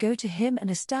you and I go to him and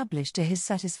establish to his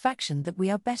satisfaction that we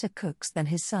are better cooks than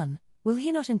his son, will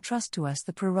he not entrust to us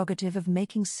the prerogative of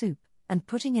making soup, and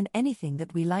putting in anything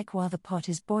that we like while the pot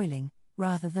is boiling,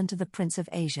 rather than to the Prince of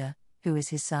Asia, who is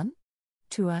his son?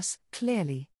 To us,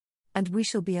 clearly. And we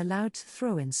shall be allowed to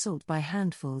throw in salt by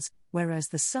handfuls, whereas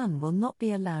the son will not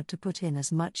be allowed to put in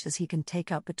as much as he can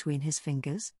take up between his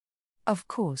fingers? Of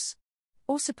course.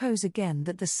 Or suppose again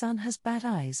that the son has bad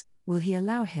eyes, will he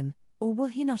allow him, or will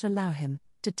he not allow him,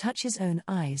 to touch his own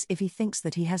eyes if he thinks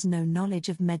that he has no knowledge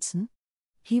of medicine?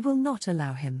 He will not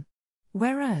allow him.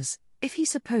 Whereas, if he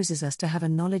supposes us to have a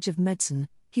knowledge of medicine,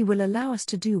 he will allow us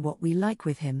to do what we like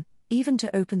with him, even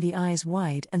to open the eyes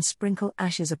wide and sprinkle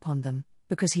ashes upon them,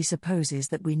 because he supposes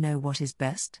that we know what is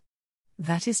best.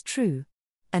 That is true.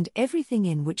 And everything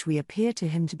in which we appear to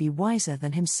him to be wiser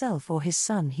than himself or his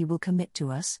son he will commit to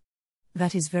us.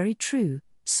 That is very true,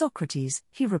 Socrates,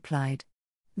 he replied.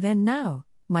 Then now,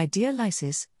 my dear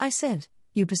Lysis, I said,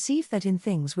 you perceive that in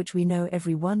things which we know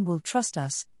every one will trust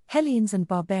us, Hellenes and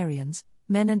barbarians,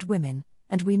 men and women,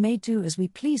 and we may do as we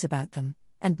please about them,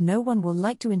 and no one will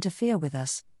like to interfere with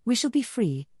us. We shall be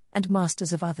free, and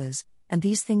masters of others, and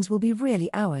these things will be really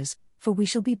ours, for we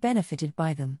shall be benefited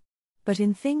by them. But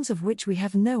in things of which we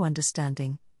have no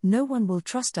understanding, no one will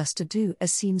trust us to do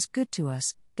as seems good to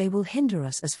us. They will hinder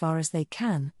us as far as they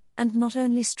can, and not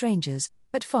only strangers,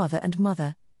 but father and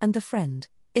mother, and the friend,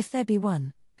 if there be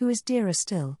one, who is dearer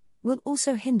still, will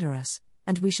also hinder us,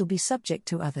 and we shall be subject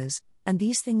to others, and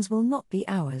these things will not be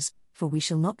ours, for we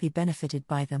shall not be benefited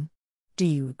by them. Do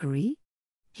you agree?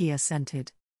 He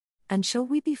assented. And shall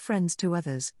we be friends to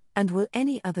others, and will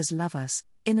any others love us,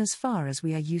 in as far as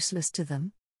we are useless to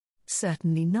them?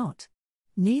 Certainly not.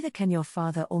 Neither can your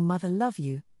father or mother love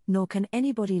you, nor can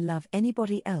anybody love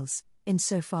anybody else, in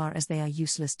so far as they are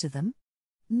useless to them?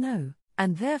 No,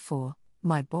 and therefore,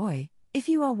 my boy, if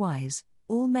you are wise,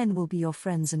 all men will be your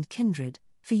friends and kindred,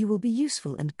 for you will be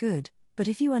useful and good, but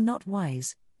if you are not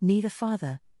wise, neither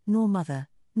father, nor mother,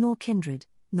 nor kindred,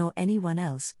 nor anyone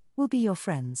else, will be your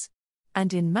friends.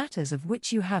 And in matters of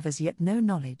which you have as yet no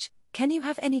knowledge, can you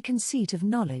have any conceit of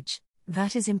knowledge?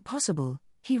 That is impossible,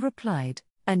 he replied,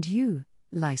 and you,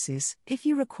 Lysis, if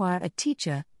you require a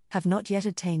teacher, have not yet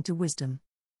attained to wisdom.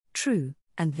 True,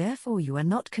 and therefore you are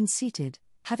not conceited,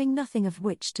 having nothing of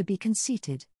which to be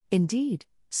conceited. Indeed,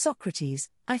 Socrates,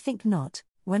 I think not.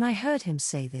 When I heard him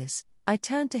say this, I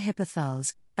turned to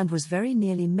Hippothales, and was very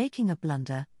nearly making a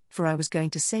blunder, for I was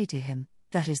going to say to him,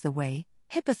 that is the way,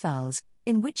 Hippothales,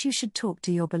 in which you should talk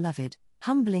to your beloved,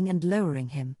 humbling and lowering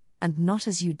him, and not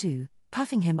as you do,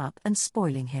 puffing him up and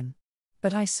spoiling him.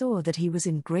 But I saw that he was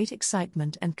in great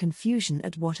excitement and confusion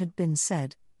at what had been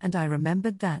said, and I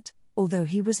remembered that, although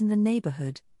he was in the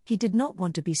neighborhood, he did not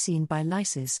want to be seen by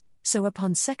Lysis, so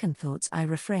upon second thoughts I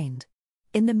refrained.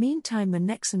 In the meantime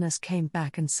Menexenus came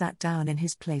back and sat down in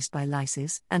his place by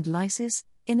Lysis, and Lysis,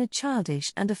 in a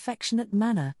childish and affectionate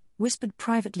manner, whispered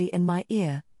privately in my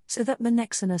ear, so that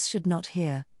Menexenus should not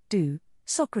hear, Do,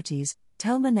 Socrates,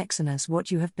 tell Menexenus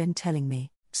what you have been telling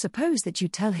me. Suppose that you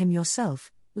tell him yourself,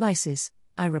 Lysis,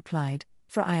 I replied,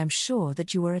 for I am sure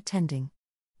that you are attending.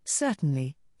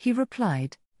 Certainly, he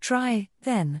replied, try,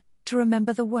 then, to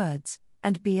remember the words,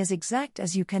 and be as exact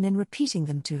as you can in repeating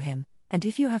them to him, and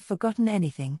if you have forgotten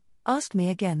anything, ask me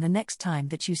again the next time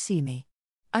that you see me.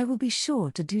 I will be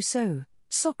sure to do so,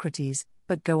 Socrates,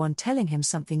 but go on telling him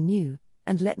something new,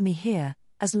 and let me hear,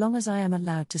 as long as I am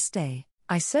allowed to stay.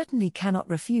 I certainly cannot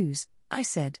refuse, I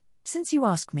said, since you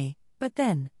ask me, but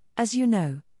then, as you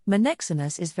know,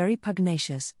 Menexenus is very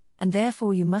pugnacious, and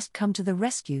therefore you must come to the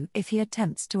rescue if he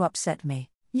attempts to upset me.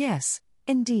 Yes,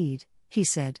 indeed, he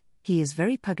said, he is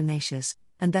very pugnacious,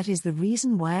 and that is the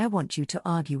reason why I want you to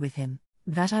argue with him,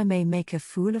 that I may make a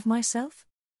fool of myself?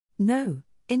 No,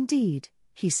 indeed,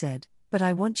 he said, but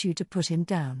I want you to put him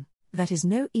down. That is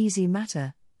no easy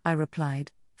matter, I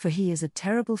replied, for he is a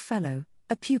terrible fellow,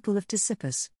 a pupil of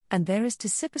Ctesippus, and there is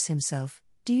Ctesippus himself.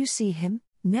 Do you see him?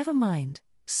 Never mind,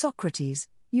 Socrates,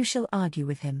 you shall argue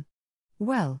with him.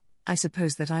 Well, I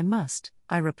suppose that I must,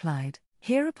 I replied.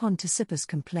 Hereupon Ctesippus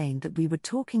complained that we were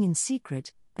talking in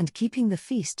secret, and keeping the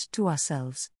feast to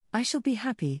ourselves. I shall be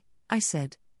happy, I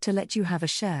said, to let you have a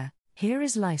share. Here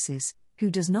is Lysis,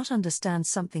 who does not understand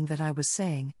something that I was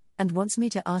saying, and wants me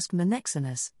to ask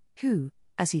Menexenus, who,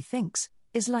 as he thinks,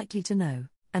 is likely to know.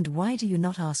 And why do you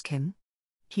not ask him?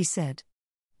 He said.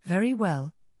 Very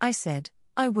well, I said,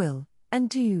 I will, and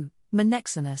do you,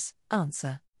 Menexenus,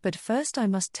 answer. But first I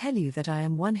must tell you that I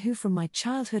am one who from my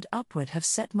childhood upward have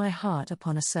set my heart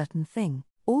upon a certain thing.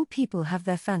 All people have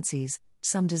their fancies,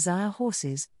 some desire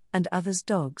horses, and others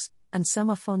dogs, and some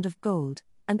are fond of gold,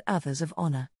 and others of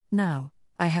honor. Now,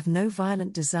 I have no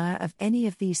violent desire of any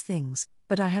of these things,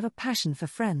 but I have a passion for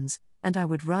friends, and I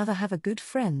would rather have a good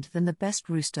friend than the best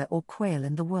rooster or quail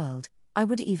in the world. I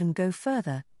would even go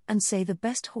further, and say the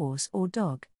best horse or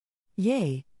dog.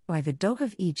 Yea, by the dog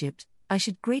of Egypt, I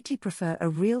should greatly prefer a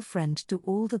real friend to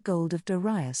all the gold of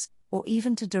Darius, or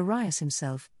even to Darius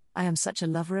himself. I am such a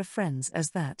lover of friends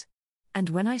as that. And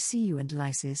when I see you and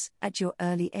Lysis, at your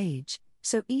early age,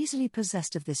 so easily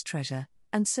possessed of this treasure,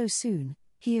 and so soon,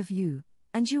 he of you,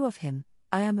 and you of him,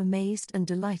 I am amazed and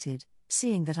delighted,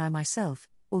 seeing that I myself,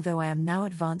 although I am now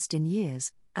advanced in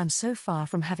years, am so far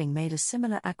from having made a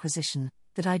similar acquisition,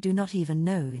 that I do not even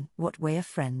know in what way a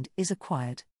friend is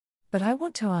acquired. But I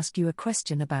want to ask you a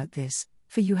question about this,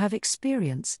 for you have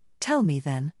experience. Tell me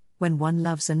then, when one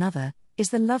loves another,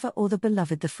 is the lover or the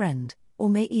beloved the friend, or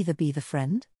may either be the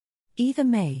friend? Either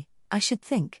may, I should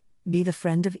think, be the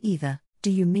friend of either. Do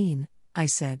you mean, I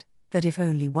said, that if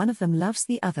only one of them loves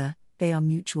the other, they are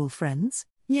mutual friends?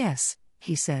 Yes,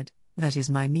 he said, that is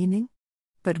my meaning.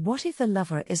 But what if the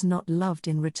lover is not loved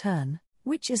in return,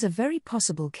 which is a very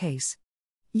possible case?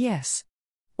 Yes.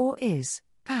 Or is,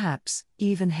 perhaps,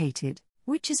 even hated,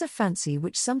 which is a fancy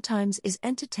which sometimes is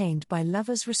entertained by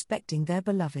lovers respecting their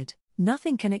beloved.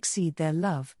 Nothing can exceed their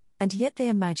love, and yet they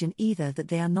imagine either that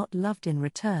they are not loved in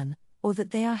return, or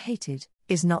that they are hated.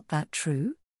 Is not that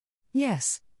true?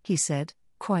 Yes, he said,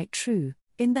 quite true.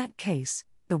 In that case,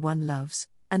 the one loves,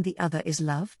 and the other is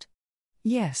loved?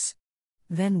 Yes.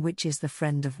 Then which is the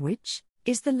friend of which?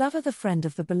 Is the lover the friend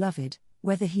of the beloved,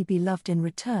 whether he be loved in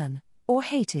return, or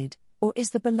hated, or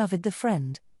is the beloved the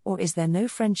friend, or is there no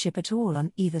friendship at all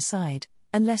on either side,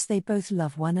 unless they both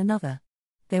love one another?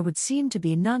 There would seem to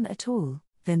be none at all.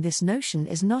 Then this notion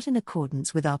is not in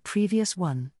accordance with our previous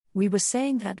one. We were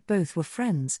saying that both were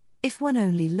friends, if one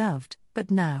only loved,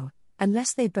 but now,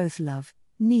 unless they both love,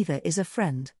 neither is a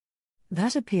friend.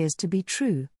 That appears to be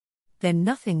true. Then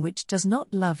nothing which does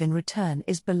not love in return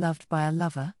is beloved by a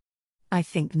lover? I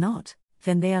think not.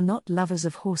 Then they are not lovers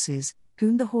of horses,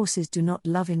 whom the horses do not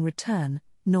love in return,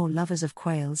 nor lovers of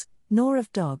quails, nor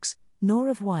of dogs, nor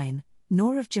of wine,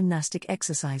 nor of gymnastic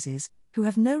exercises, who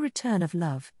have no return of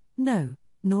love, no,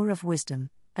 nor of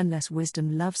wisdom, unless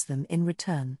wisdom loves them in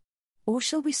return. Or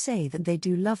shall we say that they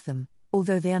do love them,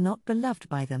 although they are not beloved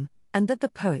by them, and that the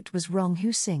poet was wrong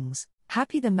who sings,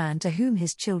 "Happy the man to whom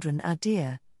his children are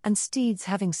dear, and steeds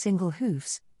having single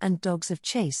hoofs, and dogs of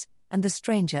chase, and the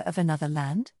stranger of another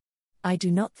land"? I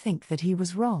do not think that he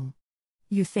was wrong.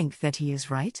 You think that he is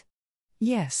right?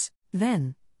 Yes.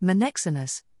 Then,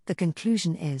 Menexenus, the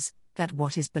conclusion is, that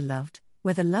what is beloved,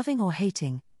 whether loving or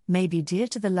hating, may be dear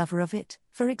to the lover of it,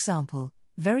 for example,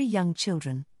 very young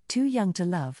children, too young to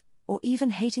love, or even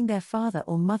hating their father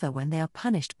or mother when they are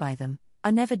punished by them,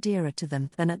 are never dearer to them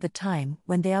than at the time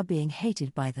when they are being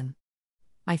hated by them.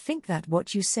 I think that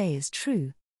what you say is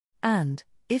true. And,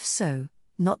 if so,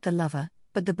 not the lover,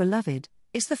 but the beloved,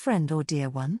 is the friend or dear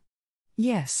one?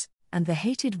 Yes, and the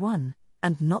hated one,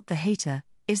 and not the hater,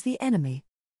 is the enemy.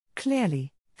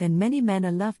 Clearly, then many men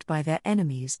are loved by their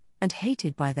enemies, and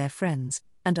hated by their friends,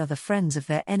 and are the friends of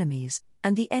their enemies,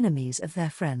 and the enemies of their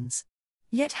friends.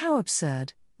 Yet how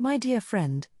absurd, my dear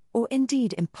friend, or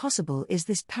indeed impossible is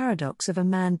this paradox of a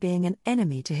man being an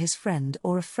enemy to his friend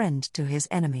or a friend to his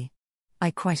enemy. I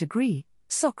quite agree,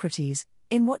 Socrates,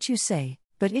 in what you say,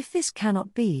 but if this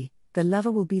cannot be, the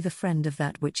lover will be the friend of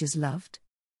that which is loved?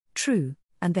 True,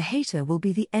 and the hater will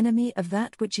be the enemy of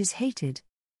that which is hated?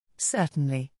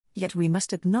 Certainly, yet we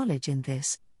must acknowledge in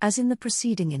this, as in the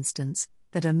preceding instance,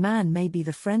 that a man may be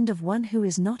the friend of one who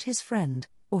is not his friend,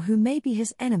 or who may be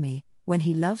his enemy, when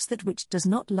he loves that which does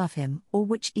not love him or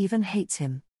which even hates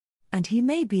him. And he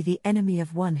may be the enemy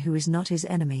of one who is not his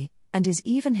enemy, and is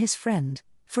even his friend,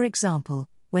 for example,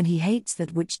 when he hates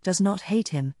that which does not hate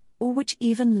him, or which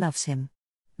even loves him.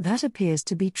 That appears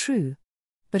to be true.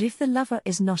 But if the lover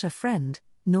is not a friend,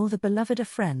 nor the beloved a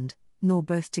friend, nor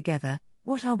both together,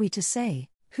 what are we to say?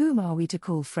 Whom are we to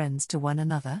call friends to one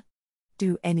another?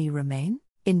 Do any remain?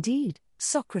 Indeed,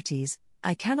 Socrates,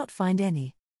 I cannot find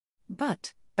any.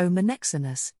 But, O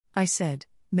Menexenus, I said,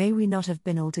 may we not have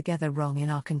been altogether wrong in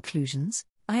our conclusions?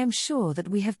 I am sure that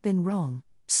we have been wrong,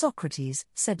 Socrates,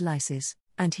 said Lysis,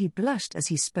 and he blushed as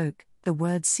he spoke, the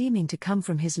words seeming to come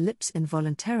from his lips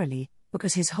involuntarily,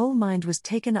 because his whole mind was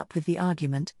taken up with the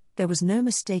argument. There was no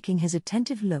mistaking his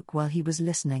attentive look while he was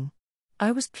listening.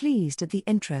 I was pleased at the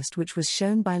interest which was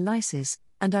shown by Lysis,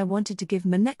 and I wanted to give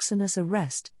Menexenus a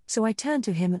rest, so I turned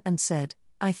to him and said,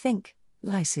 I think,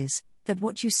 Lysis, that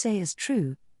what you say is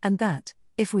true, and that,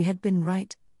 if we had been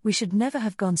right, we should never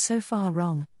have gone so far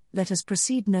wrong. Let us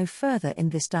proceed no further in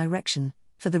this direction,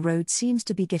 for the road seems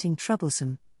to be getting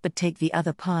troublesome, but take the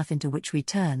other path into which we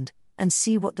turned, and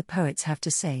see what the poets have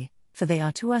to say, for they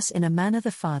are to us in a manner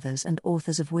the fathers and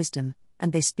authors of wisdom,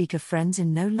 and they speak of friends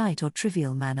in no light or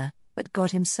trivial manner, but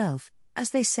God himself,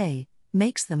 as they say,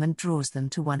 makes them and draws them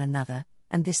to one another,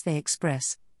 and this they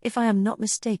express, if I am not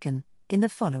mistaken, in the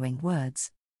following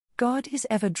words. God is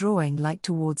ever drawing like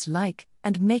towards like,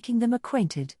 and making them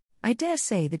acquainted. I dare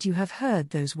say that you have heard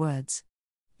those words.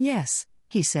 Yes,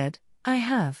 he said, I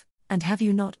have, and have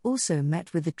you not also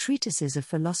met with the treatises of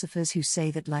philosophers who say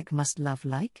that like must love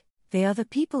like? They are the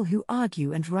people who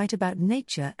argue and write about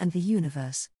nature and the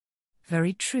universe.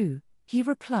 Very true, he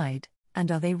replied,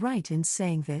 and are they right in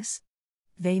saying this?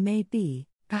 They may be,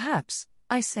 perhaps,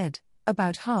 I said,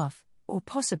 about half, or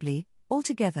possibly,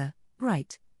 altogether,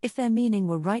 right, if their meaning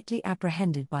were rightly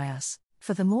apprehended by us,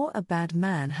 for the more a bad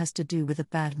man has to do with a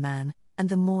bad man, and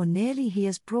the more nearly he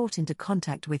is brought into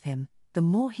contact with him, the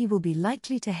more he will be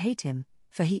likely to hate him,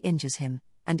 for he injures him,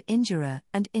 and injurer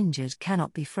and injured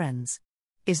cannot be friends.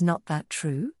 Is not that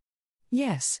true?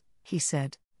 Yes, he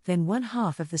said, then one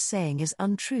half of the saying is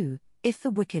untrue, if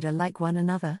the wicked are like one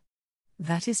another.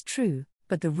 That is true,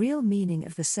 but the real meaning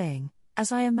of the saying,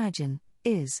 as I imagine,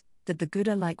 is that the good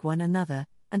are like one another,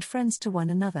 and friends to one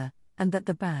another, and that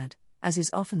the bad, as is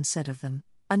often said of them,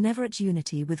 are never at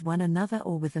unity with one another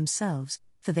or with themselves,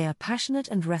 for they are passionate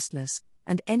and restless,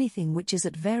 and anything which is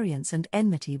at variance and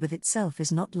enmity with itself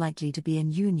is not likely to be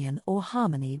in union or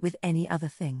harmony with any other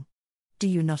thing. Do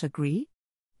you not agree?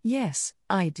 Yes,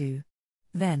 I do.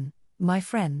 Then, my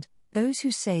friend, those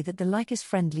who say that the like is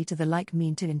friendly to the like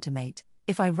mean to intimate,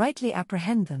 if I rightly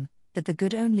apprehend them, that the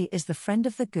good only is the friend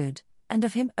of the good, and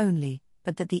of him only,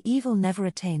 but that the evil never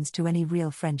attains to any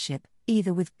real friendship,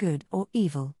 either with good or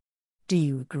evil. Do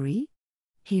you agree?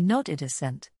 He nodded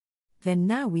assent. Then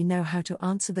now we know how to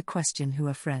answer the question who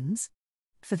are friends?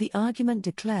 For the argument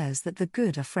declares that the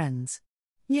good are friends.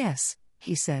 Yes,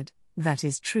 he said, that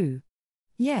is true.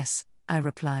 Yes, I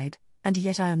replied, and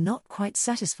yet I am not quite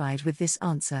satisfied with this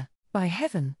answer, by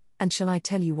heaven, and shall I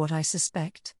tell you what I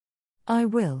suspect? I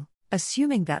will,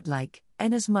 assuming that like,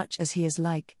 inasmuch as he is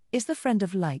like, is the friend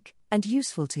of like, and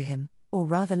useful to him, or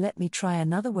rather let me try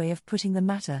another way of putting the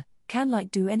matter, can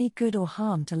like do any good or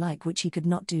harm to like which he could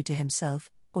not do to himself,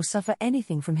 or suffer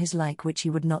anything from his like which he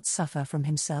would not suffer from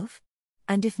himself?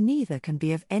 And if neither can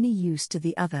be of any use to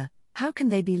the other, how can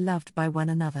they be loved by one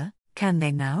another? Can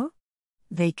they now?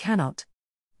 They cannot.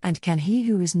 And can he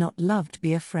who is not loved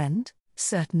be a friend?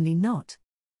 Certainly not.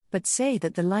 But say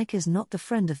that the like is not the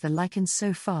friend of the like in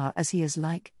so far as he is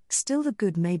like, still the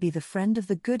good may be the friend of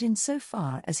the good in so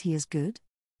far as he is good?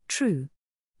 True.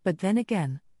 But then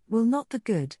again, will not the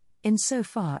good, in so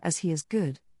far as he is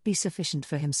good, be sufficient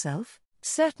for himself?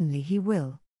 Certainly he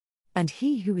will. And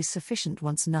he who is sufficient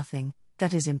wants nothing,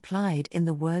 that is implied in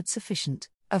the word sufficient,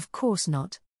 of course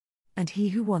not. And he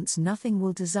who wants nothing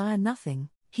will desire nothing,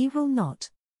 he will not.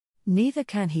 Neither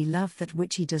can he love that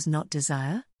which he does not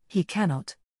desire, he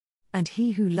cannot. And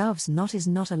he who loves not is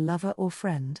not a lover or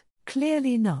friend,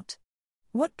 clearly not.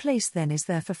 What place then is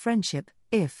there for friendship,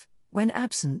 if, when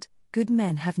absent, good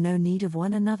men have no need of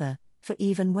one another, for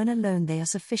even when alone they are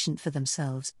sufficient for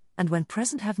themselves, and when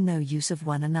present have no use of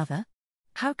one another?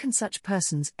 How can such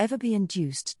persons ever be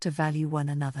induced to value one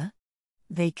another?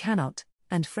 They cannot,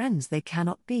 and friends they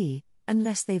cannot be,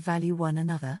 unless they value one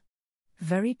another.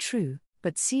 Very true,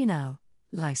 but see now,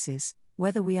 Lysis,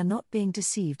 whether we are not being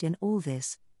deceived in all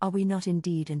this, are we not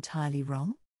indeed entirely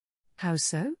wrong? How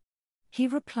so? He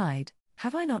replied,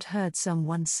 have I not heard some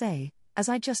one say, as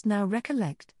I just now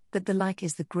recollect, that the like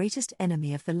is the greatest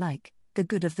enemy of the like, the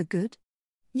good of the good?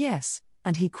 Yes,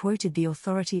 and he quoted the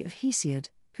authority of Hesiod,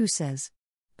 who says,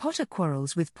 Potter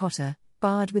quarrels with potter,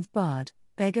 bard with bard,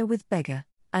 beggar with beggar,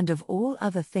 and of all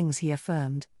other things he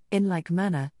affirmed, in like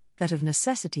manner, that of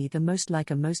necessity the most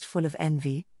like are most full of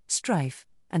envy, strife,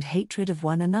 and hatred of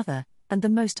one another, and the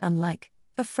most unlike,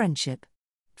 of friendship.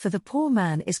 For the poor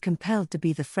man is compelled to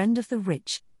be the friend of the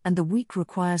rich, and the weak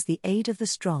requires the aid of the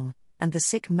strong, and the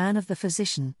sick man of the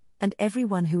physician, and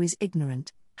everyone who is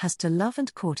ignorant, has to love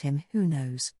and court him who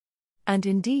knows. And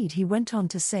indeed he went on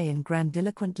to say in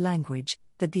grandiloquent language,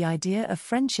 that the idea of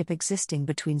friendship existing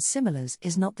between similars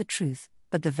is not the truth,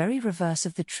 but the very reverse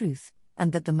of the truth,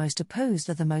 and that the most opposed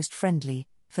are the most friendly,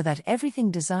 for that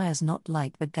everything desires not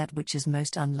like but that which is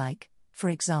most unlike, for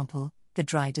example, the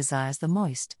dry desires the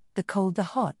moist, the cold the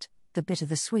hot, the bitter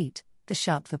the sweet, the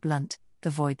sharp the blunt, the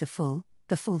void the full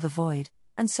the void,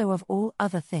 and so of all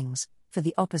other things, for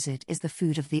the opposite is the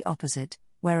food of the opposite,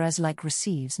 whereas like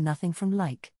receives nothing from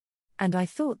like. And I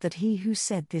thought that he who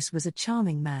said this was a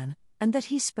charming man, and that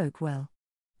he spoke well.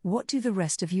 What do the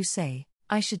rest of you say?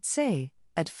 I should say,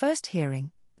 at first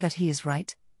hearing, that he is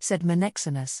right, said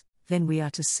Menexenus. Then we are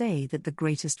to say that the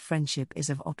greatest friendship is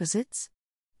of opposites?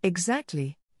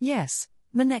 Exactly, yes,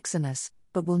 Menexenus,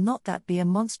 but will not that be a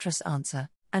monstrous answer,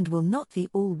 and will not the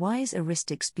all-wise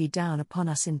Aristics be down upon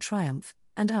us in triumph,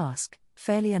 and ask,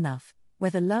 fairly enough,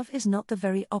 whether love is not the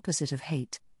very opposite of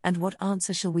hate, and what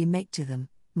answer shall we make to them?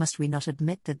 Must we not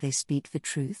admit that they speak the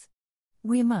truth?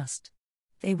 We must.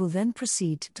 They will then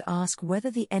proceed to ask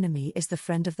whether the enemy is the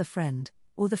friend of the friend,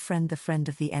 or the friend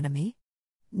of the enemy?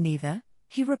 Neither,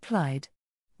 he replied.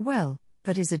 Well,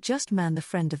 but is a just man the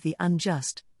friend of the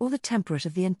unjust, or the temperate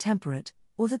of the intemperate,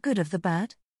 or the good of the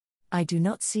bad? I do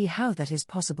not see how that is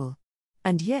possible.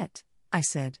 And yet, I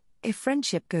said, if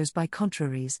friendship goes by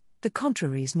contraries, the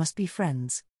contraries must be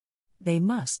friends. They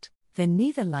must, then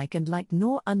neither like and like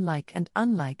nor unlike and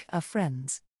unlike are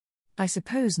friends. I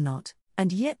suppose not,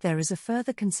 and yet there is a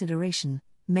further consideration,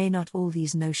 may not all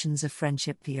these notions of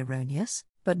friendship be erroneous,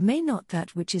 but may not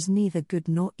that which is neither good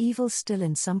nor evil still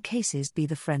in some cases be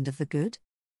the friend of the good?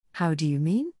 How do you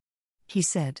mean? He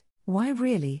said, Why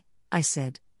really, I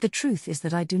said, the truth is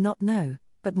that I do not know,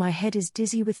 but my head is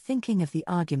dizzy with thinking of the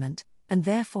argument, and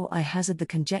therefore I hazard the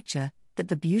conjecture, that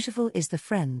the beautiful is the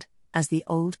friend, as the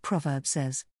old proverb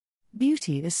says.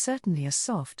 Beauty is certainly a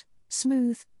soft,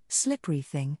 smooth, slippery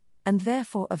thing, and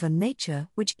therefore of a nature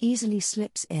which easily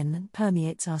slips in and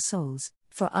permeates our souls,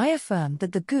 for I affirm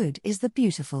that the good is the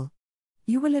beautiful.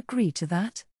 You will agree to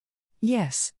that?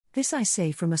 Yes, this I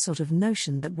say from a sort of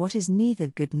notion that what is neither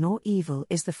good nor evil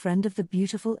is the friend of the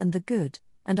beautiful and the good,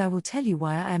 and I will tell you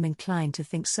why I am inclined to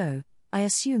think so. I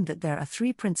assume that there are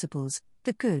three principles: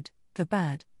 the good, the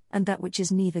bad, and that which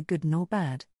is neither good nor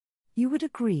bad. You would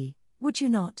agree, would you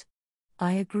not?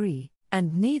 I agree,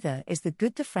 and neither is the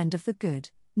good the friend of the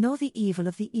good, nor the evil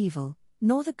of the evil,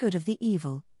 nor the good of the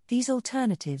evil. These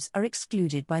alternatives are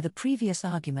excluded by the previous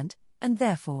argument, and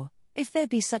therefore, if there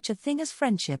be such a thing as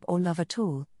friendship or love at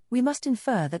all, we must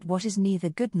infer that what is neither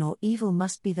good nor evil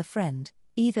must be the friend,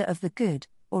 either of the good,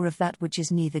 or of that which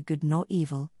is neither good nor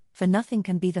evil, for nothing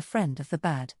can be the friend of the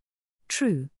bad.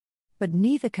 True. But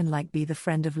neither can like be the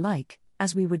friend of like,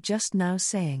 as we were just now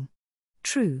saying.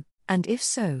 True, and if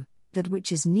so, that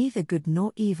which is neither good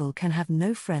nor evil can have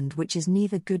no friend which is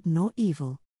neither good nor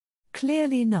evil.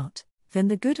 Clearly not. Then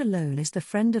the good alone is the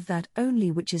friend of that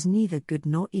only which is neither good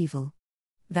nor evil.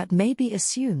 That may be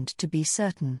assumed to be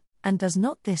certain, and does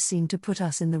not this seem to put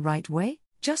us in the right way?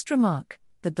 Just remark,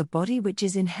 that the body which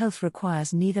is in health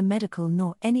requires neither medical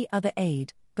nor any other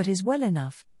aid, but is well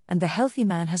enough, and the healthy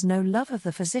man has no love of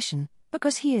the physician,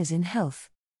 because he is in health.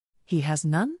 He has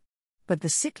none? But the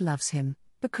sick loves him,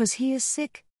 because he is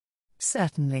sick.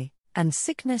 Certainly, and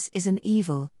sickness is an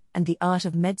evil, and the art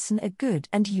of medicine a good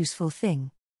and useful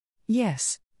thing.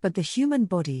 Yes, but the human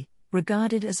body,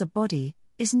 regarded as a body,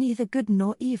 is neither good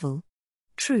nor evil.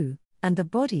 True, and the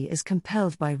body is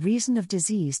compelled by reason of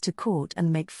disease to court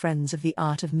and make friends of the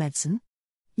art of medicine?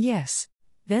 Yes,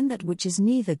 then that which is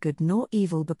neither good nor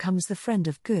evil becomes the friend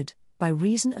of good, by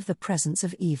reason of the presence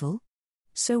of evil?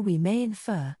 So we may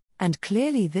infer, and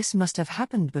clearly this must have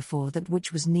happened before that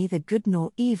which was neither good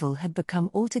nor evil had become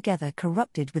altogether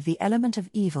corrupted with the element of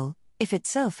evil. If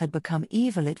itself had become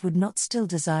evil, it would not still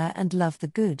desire and love the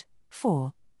good,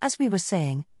 for, as we were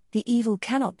saying, the evil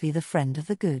cannot be the friend of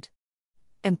the good.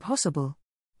 Impossible.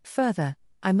 Further,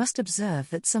 I must observe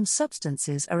that some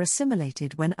substances are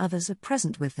assimilated when others are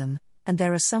present with them, and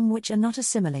there are some which are not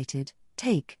assimilated.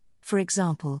 Take, for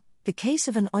example, the case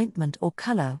of an ointment or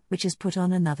color which is put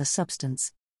on another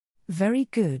substance. Very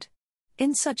good.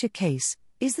 In such a case,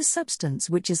 is the substance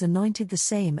which is anointed the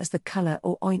same as the color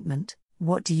or ointment?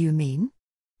 What do you mean?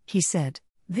 He said,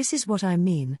 this is what I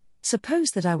mean. Suppose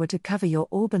that I were to cover your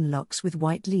auburn locks with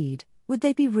white lead, would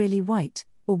they be really white,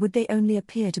 or would they only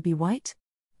appear to be white?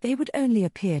 They would only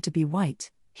appear to be white,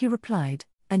 he replied,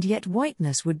 and yet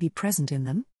whiteness would be present in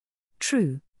them.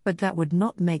 True, but that would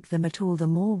not make them at all the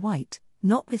more white.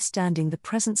 Notwithstanding the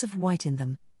presence of white in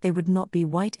them, they would not be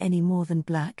white any more than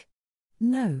black?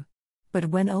 No. But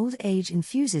when old age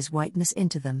infuses whiteness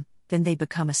into them, then they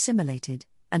become assimilated,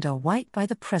 and are white by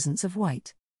the presence of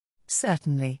white.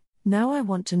 Certainly. Now I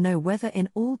want to know whether in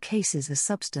all cases a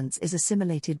substance is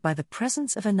assimilated by the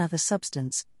presence of another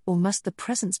substance, or must the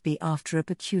presence be after a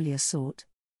peculiar sort?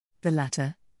 The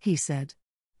latter, he said.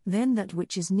 Then that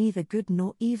which is neither good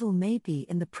nor evil may be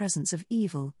in the presence of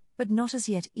evil, but not as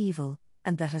yet evil,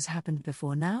 and that has happened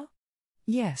before now?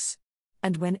 Yes.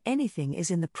 And when anything is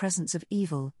in the presence of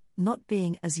evil, not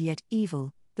being as yet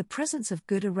evil, the presence of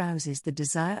good arouses the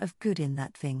desire of good in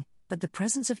that thing, but the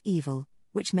presence of evil,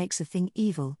 which makes a thing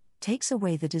evil, takes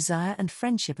away the desire and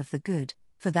friendship of the good,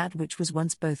 for that which was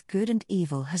once both good and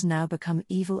evil has now become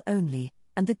evil only,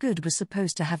 and the good was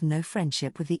supposed to have no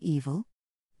friendship with the evil?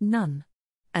 None.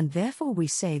 And therefore we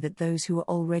say that those who are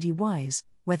already wise,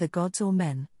 whether gods or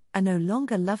men, are no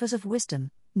longer lovers of wisdom,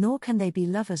 nor can they be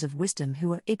lovers of wisdom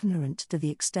who are ignorant to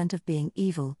the extent of being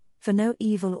evil, for no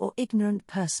evil or ignorant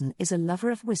person is a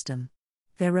lover of wisdom.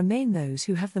 There remain those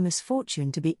who have the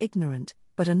misfortune to be ignorant,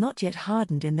 but are not yet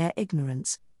hardened in their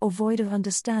ignorance, or void of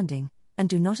understanding, and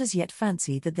do not as yet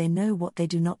fancy that they know what they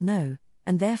do not know,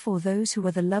 and therefore those who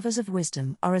are the lovers of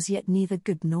wisdom are as yet neither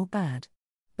good nor bad.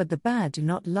 But the bad do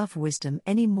not love wisdom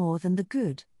any more than the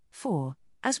good, for,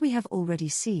 as we have already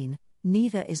seen,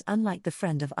 neither is unlike the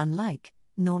friend of unlike,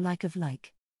 nor like of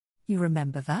like. You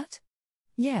remember that?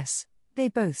 Yes, they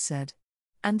both said.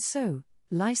 And so,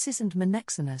 Lysis and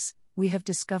Menexenus, we have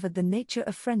discovered the nature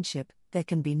of friendship. There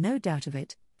can be no doubt of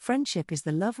it. Friendship is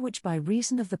the love which by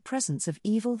reason of the presence of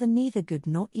evil the neither good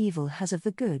nor evil has of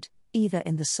the good, either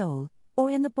in the soul,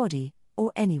 or in the body,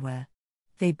 or anywhere.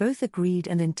 They both agreed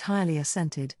and entirely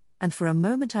assented, and for a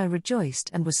moment I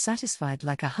rejoiced and was satisfied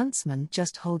like a huntsman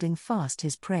just holding fast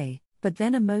his prey, but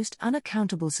then a most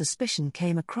unaccountable suspicion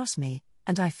came across me,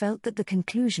 and I felt that the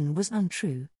conclusion was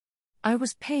untrue. I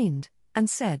was pained, and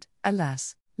said,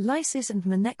 Alas, Lysis and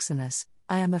Menexenus,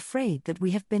 I am afraid that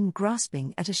we have been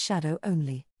grasping at a shadow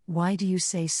only. Why do you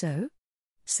say so?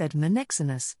 Said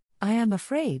Menexenus, I am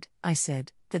afraid, I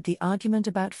said, that the argument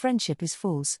about friendship is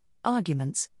false.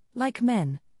 Arguments, like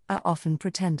men, are often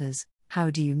pretenders. How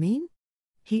do you mean?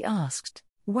 He asked.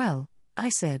 Well, I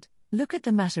said, look at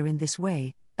the matter in this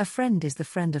way, a friend is the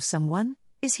friend of someone,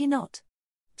 is he not?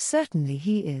 Certainly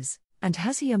he is, and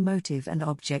has he a motive and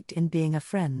object in being a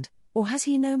friend, or has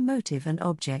he no motive and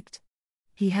object?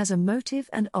 He has a motive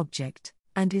and object,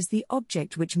 and is the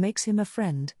object which makes him a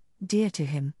friend, dear to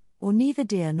him, or neither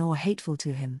dear nor hateful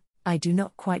to him. I do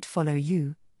not quite follow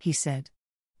you, he said.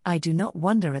 I do not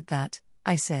wonder at that,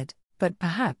 I said, but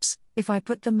perhaps, if I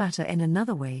put the matter in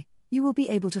another way, you will be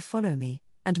able to follow me,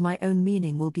 and my own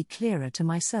meaning will be clearer to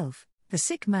myself. The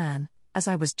sick man, as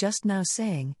I was just now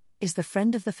saying, is the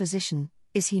friend of the physician,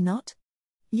 is he not?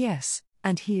 Yes,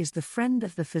 and he is the friend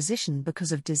of the physician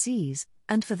because of disease,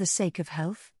 and for the sake of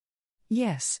health?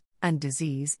 Yes, and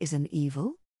disease is an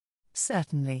evil?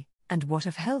 Certainly, and what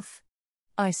of health?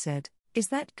 I said, is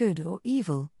that good or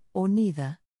evil, or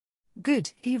neither?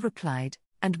 Good, he replied,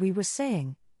 and we were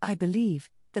saying, I believe,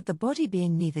 that the body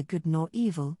being neither good nor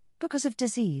evil, because of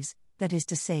disease, that is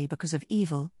to say because of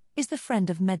evil, is the friend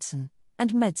of medicine,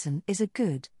 and medicine is a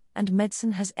good, and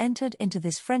medicine has entered into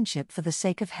this friendship for the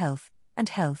sake of health, and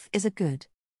health is a good.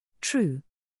 True.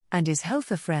 And is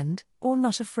health a friend, or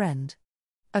not a friend?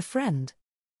 A friend.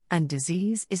 And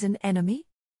disease is an enemy?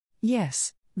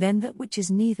 Yes, then that which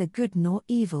is neither good nor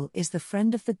evil is the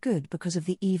friend of the good because of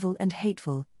the evil and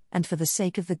hateful, and for the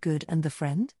sake of the good and the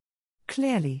friend?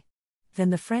 Clearly. Then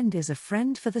the friend is a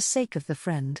friend for the sake of the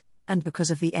friend, and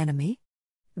because of the enemy?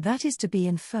 That is to be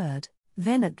inferred.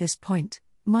 Then at this point,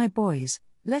 my boys,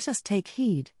 let us take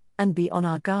heed, and be on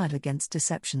our guard against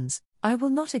deceptions. I will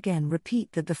not again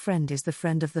repeat that the friend is the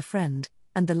friend of the friend,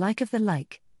 and the like of the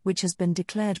like, which has been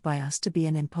declared by us to be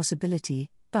an impossibility,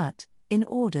 but, in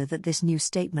order that this new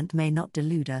statement may not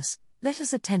delude us, let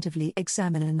us attentively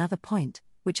examine another point,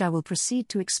 which I will proceed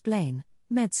to explain.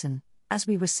 Medicine, as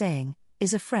we were saying,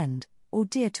 is a friend, or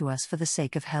dear to us for the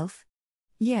sake of health?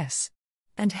 Yes.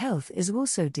 And health is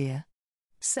also dear?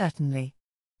 Certainly.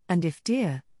 And if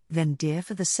dear, then dear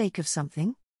for the sake of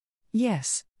something?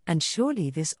 Yes, and surely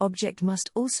this object must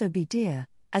also be dear,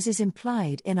 as is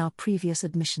implied in our previous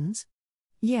admissions?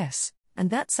 Yes, and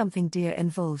that something dear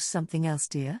involves something else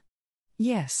dear?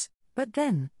 Yes, but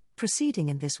then, proceeding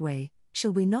in this way,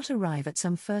 shall we not arrive at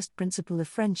some first principle of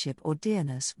friendship or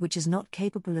dearness which is not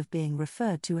capable of being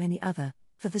referred to any other,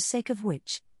 for the sake of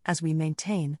which, as we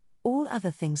maintain, all other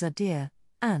things are dear,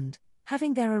 and,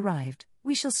 having there arrived,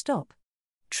 we shall stop?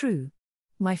 True.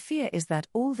 My fear is that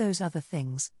all those other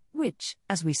things, which,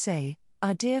 as we say,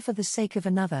 are dear for the sake of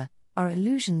another, are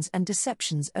illusions and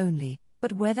deceptions only,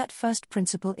 but where that first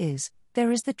principle is,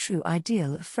 there is the true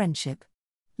ideal of friendship.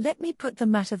 Let me put the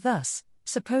matter thus: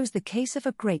 suppose the case of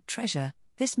a great treasure.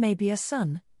 This may be a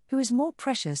son, who is more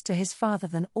precious to his father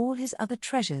than all his other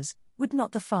treasures. Would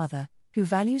not the father, who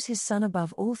values his son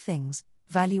above all things,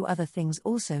 value other things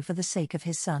also for the sake of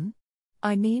his son?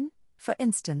 I mean, for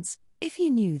instance, if he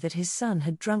knew that his son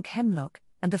had drunk hemlock,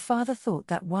 and the father thought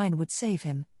that wine would save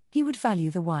him, he would value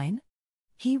the wine?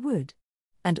 He would.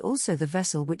 And also the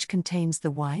vessel which contains the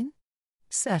wine?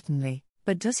 Certainly.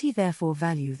 But does he therefore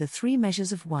value the 3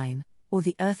 measures of wine, or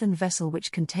the earthen vessel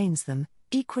which contains them,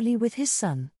 equally with his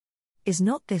son? Is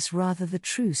not this rather the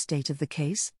true state of the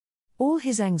case? All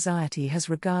his anxiety has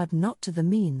regard not to the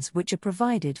means which are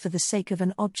provided for the sake of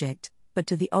an object, but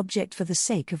to the object for the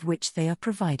sake of which they are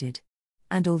provided.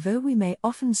 And although we may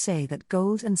often say that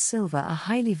gold and silver are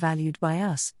highly valued by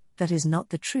us, that is not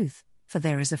the truth, for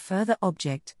there is a further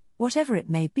object, whatever it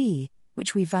may be,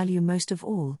 which we value most of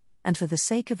all, and for the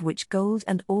sake of which gold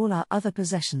and all our other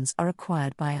possessions are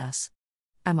acquired by us.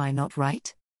 Am I not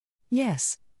right?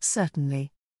 Yes,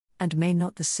 certainly. And may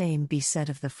not the same be said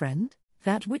of the friend?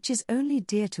 That which is only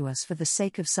dear to us for the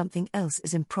sake of something else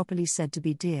is improperly said to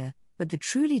be dear, but the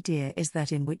truly dear is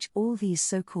that in which all these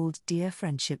so-called dear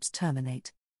friendships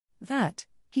terminate. That,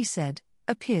 he said,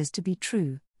 appears to be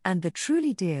true, and the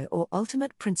truly dear or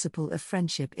ultimate principle of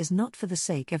friendship is not for the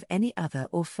sake of any other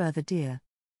or further dear.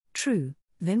 True.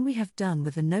 Then we have done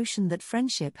with the notion that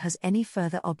friendship has any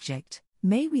further object.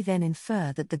 May we then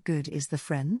infer that the good is the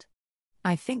friend?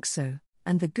 I think so,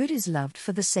 and the good is loved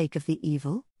for the sake of the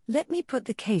evil? Let me put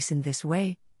the case in this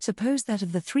way: suppose that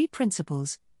of the 3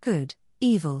 principles, good,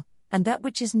 evil, and that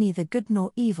which is neither good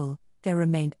nor evil, there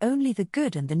remained only the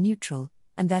good and the neutral,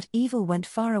 and that evil went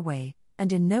far away,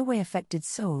 and in no way affected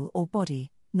soul or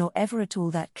body, nor ever at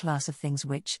all that class of things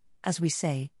which, as we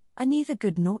say, are neither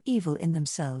good nor evil in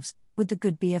themselves. Would the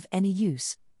good be of any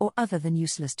use, or other than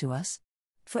useless to us?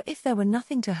 For if there were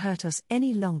nothing to hurt us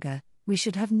any longer, we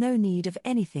should have no need of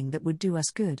anything that would do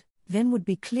us good. Then would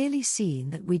be clearly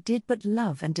seen that we did but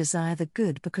love and desire the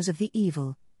good because of the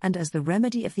evil, and as the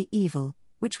remedy of the evil,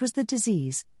 which was the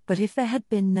disease. But if there had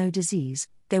been no disease,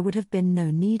 there would have been no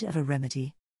need of a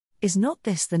remedy. Is not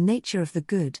this the nature of the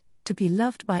good, to be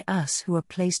loved by us who are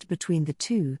placed between the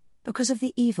two, because of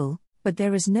the evil, but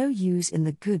there is no use in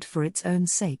the good for its own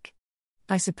sake?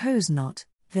 I suppose not.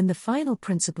 Then the final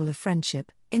principle of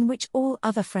friendship, in which all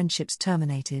other friendships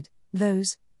terminated,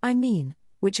 those, I mean,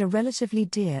 which are relatively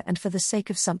dear and for the sake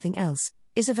of something else,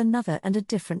 is of another and a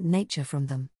different nature from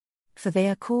them. For they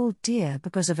are called dear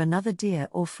because of another dear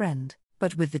or friend,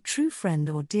 but with the true friend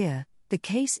or dear, the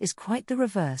case is quite the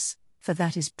reverse, for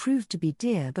that is proved to be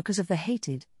dear because of the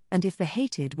hated, and if the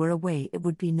hated were away it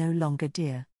would be no longer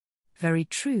dear. Very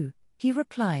true, he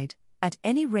replied, at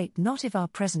any rate not if our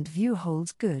present view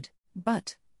holds good.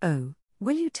 But, oh,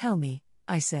 will you tell me,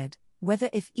 I said, whether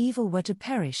if evil were to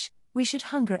perish, we should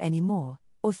hunger any more,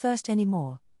 or thirst any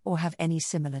more, or have any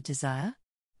similar desire?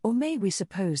 Or may we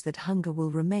suppose that hunger will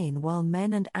remain while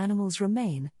men and animals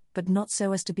remain, but not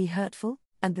so as to be hurtful,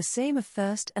 and the same of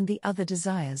thirst and the other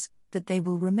desires, that they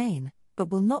will remain, but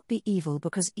will not be evil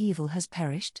because evil has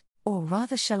perished? Or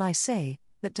rather shall I say,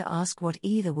 that to ask what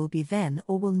either will be then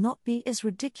or will not be is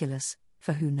ridiculous,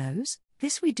 for who knows?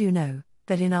 This we do know,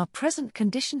 that in our present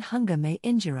condition hunger may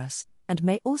injure us, and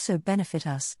may also benefit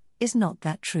us. Is not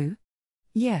that true?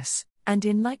 Yes, and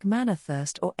in like manner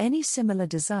thirst or any similar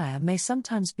desire may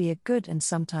sometimes be a good and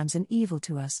sometimes an evil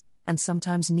to us, and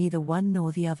sometimes neither one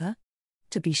nor the other?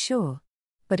 To be sure.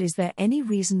 But is there any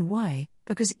reason why,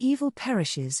 because evil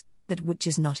perishes, that which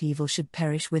is not evil should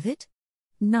perish with it?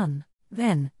 None.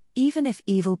 Then, even if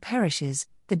evil perishes,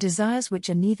 the desires which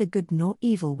are neither good nor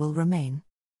evil will remain.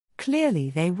 Clearly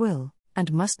they will,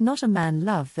 and must not a man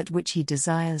love that which he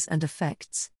desires and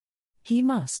affects? He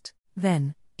must.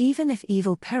 Then, even if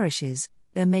evil perishes,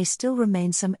 there may still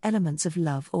remain some elements of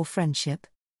love or friendship?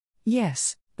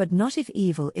 Yes, but not if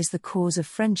evil is the cause of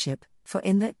friendship, for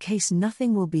in that case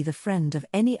nothing will be the friend of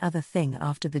any other thing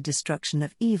after the destruction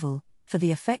of evil, for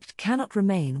the effect cannot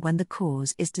remain when the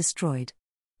cause is destroyed.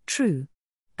 True.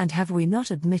 And have we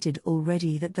not admitted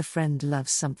already that the friend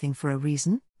loves something for a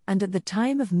reason? And at the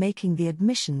time of making the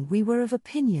admission we were of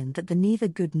opinion that the neither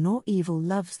good nor evil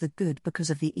loves the good because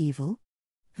of the evil?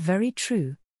 Very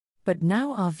true. But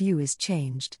now our view is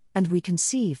changed, and we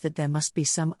conceive that there must be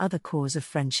some other cause of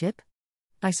friendship?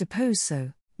 I suppose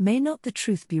so. May not the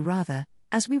truth be rather,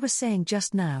 as we were saying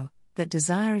just now, that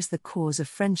desire is the cause of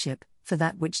friendship, for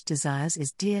that which desires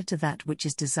is dear to that which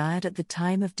is desired at the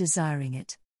time of desiring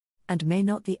it? And may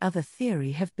not the other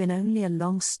theory have been only a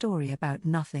long story about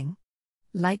nothing?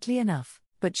 Likely enough,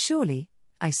 but surely,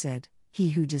 I said,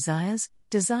 he who desires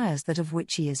that of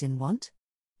which he is in want?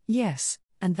 Yes,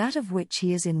 and that of which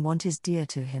he is in want is dear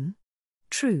to him?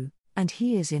 True, and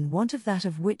he is in want of that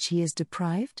of which he is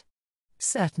deprived?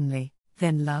 Certainly.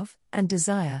 Then love, and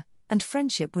desire, and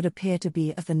friendship would appear to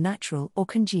be of the natural or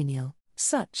congenial.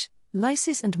 Such,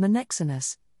 Lysis and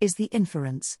Menexenus, is the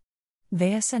inference.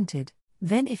 They assented.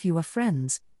 Then if you are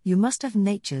friends, you must have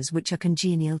natures which are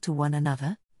congenial to one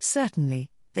another?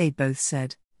 Certainly, they both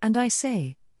said. And I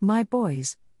say, my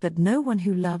boys, that no one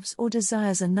who loves or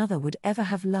desires another would ever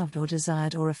have loved or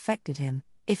desired or affected him,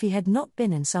 if he had not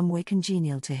been in some way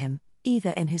congenial to him, either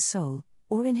in his soul,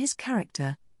 or in his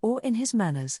character, or in his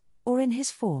manners, or in his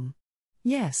form.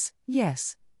 Yes,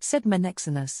 yes, said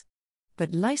Menexenus.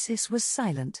 But Lysis was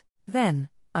silent. Then,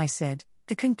 I said,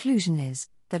 the conclusion is,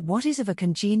 that what is of a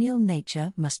congenial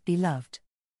nature must be loved.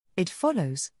 It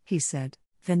follows, he said,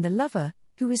 then the lover,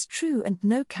 who is true and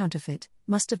no counterfeit,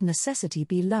 must of necessity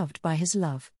be loved by his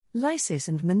love. Lysis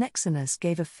and Menexenus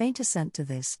gave a faint assent to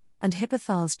this, and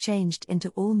Hippothales changed into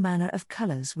all manner of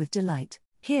colours with delight.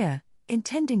 Here,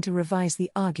 intending to revise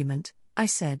the argument, I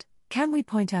said, can we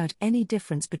point out any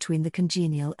difference between the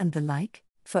congenial and the like?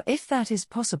 For if that is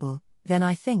possible, then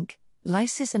I think,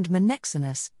 Lysis and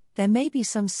Menexenus, there may be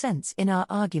some sense in our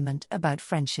argument about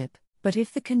friendship. But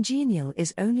if the congenial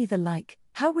is only the like,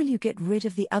 how will you get rid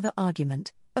of the other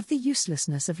argument, of the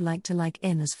uselessness of like to like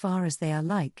in as far as they are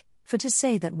like? For to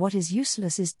say that what is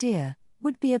useless is dear,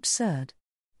 would be absurd.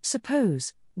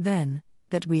 Suppose, then,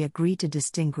 that we agree to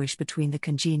distinguish between the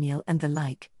congenial and the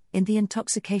like, in the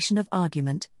intoxication of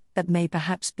argument, that may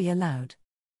perhaps be allowed.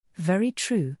 Very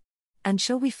true. And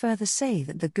shall we further say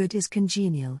that the good is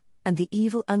congenial, and the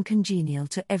evil uncongenial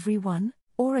to every one?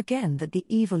 Or again that the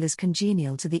evil is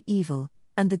congenial to the evil,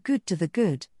 and the good to the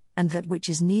good, and that which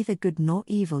is neither good nor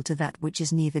evil to that which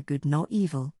is neither good nor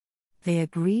evil? They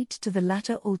agreed to the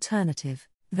latter alternative.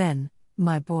 Then,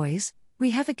 my boys,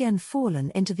 we have again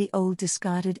fallen into the old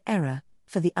discarded error,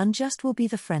 for the unjust will be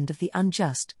the friend of the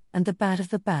unjust, and the bad of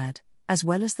the bad, as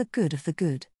well as the good of the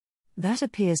good. That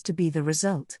appears to be the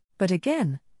result, but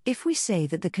again, if we say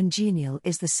that the congenial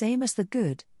is the same as the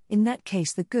good, in that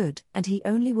case the good and he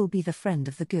only will be the friend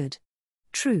of the good.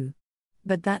 True.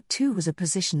 But that too was a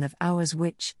position of ours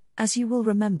which, as you will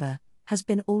remember, has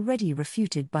been already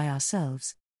refuted by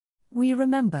ourselves. We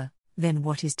remember. Then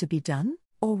what is to be done?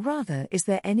 Or rather, is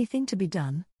there anything to be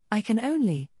done? I can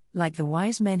only, like the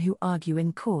wise men who argue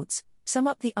in courts, sum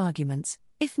up the arguments: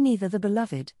 if neither the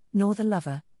beloved, nor the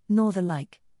lover, nor the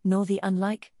like, nor the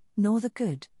unlike, nor the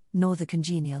good, nor the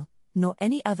congenial, nor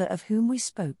any other of whom we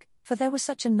spoke, for there were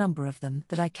such a number of them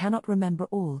that I cannot remember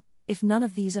all, if none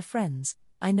of these are friends,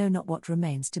 I know not what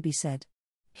remains to be said.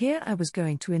 Here I was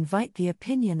going to invite the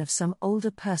opinion of some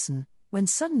older person, when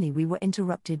suddenly we were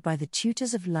interrupted by the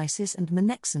tutors of Lysis and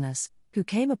Menexenus, who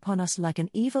came upon us like an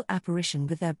evil apparition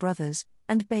with their brothers,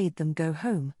 and bade them go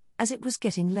home, as it was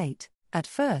getting late. At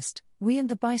first, we and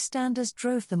the bystanders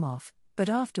drove them off, but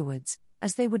afterwards,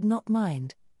 as they would not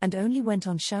mind, and only went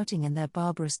on shouting in their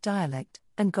barbarous dialect,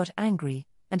 and got angry,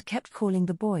 and kept calling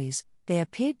the boys, they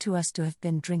appeared to us to have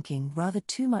been drinking rather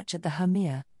too much at the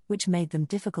Hermia, which made them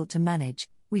difficult to manage.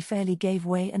 We fairly gave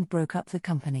way and broke up the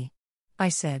company. I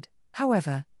said,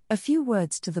 however, a few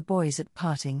words to the boys at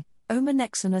parting: O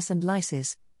Menexenus and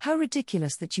Lysis, how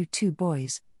ridiculous that you two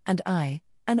boys, and I,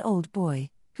 an old boy,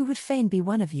 who would fain be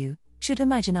one of you, should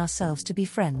imagine ourselves to be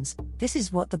friends. This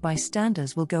is what the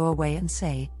bystanders will go away and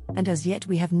say, and as yet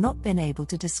we have not been able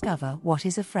to discover what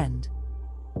is a friend.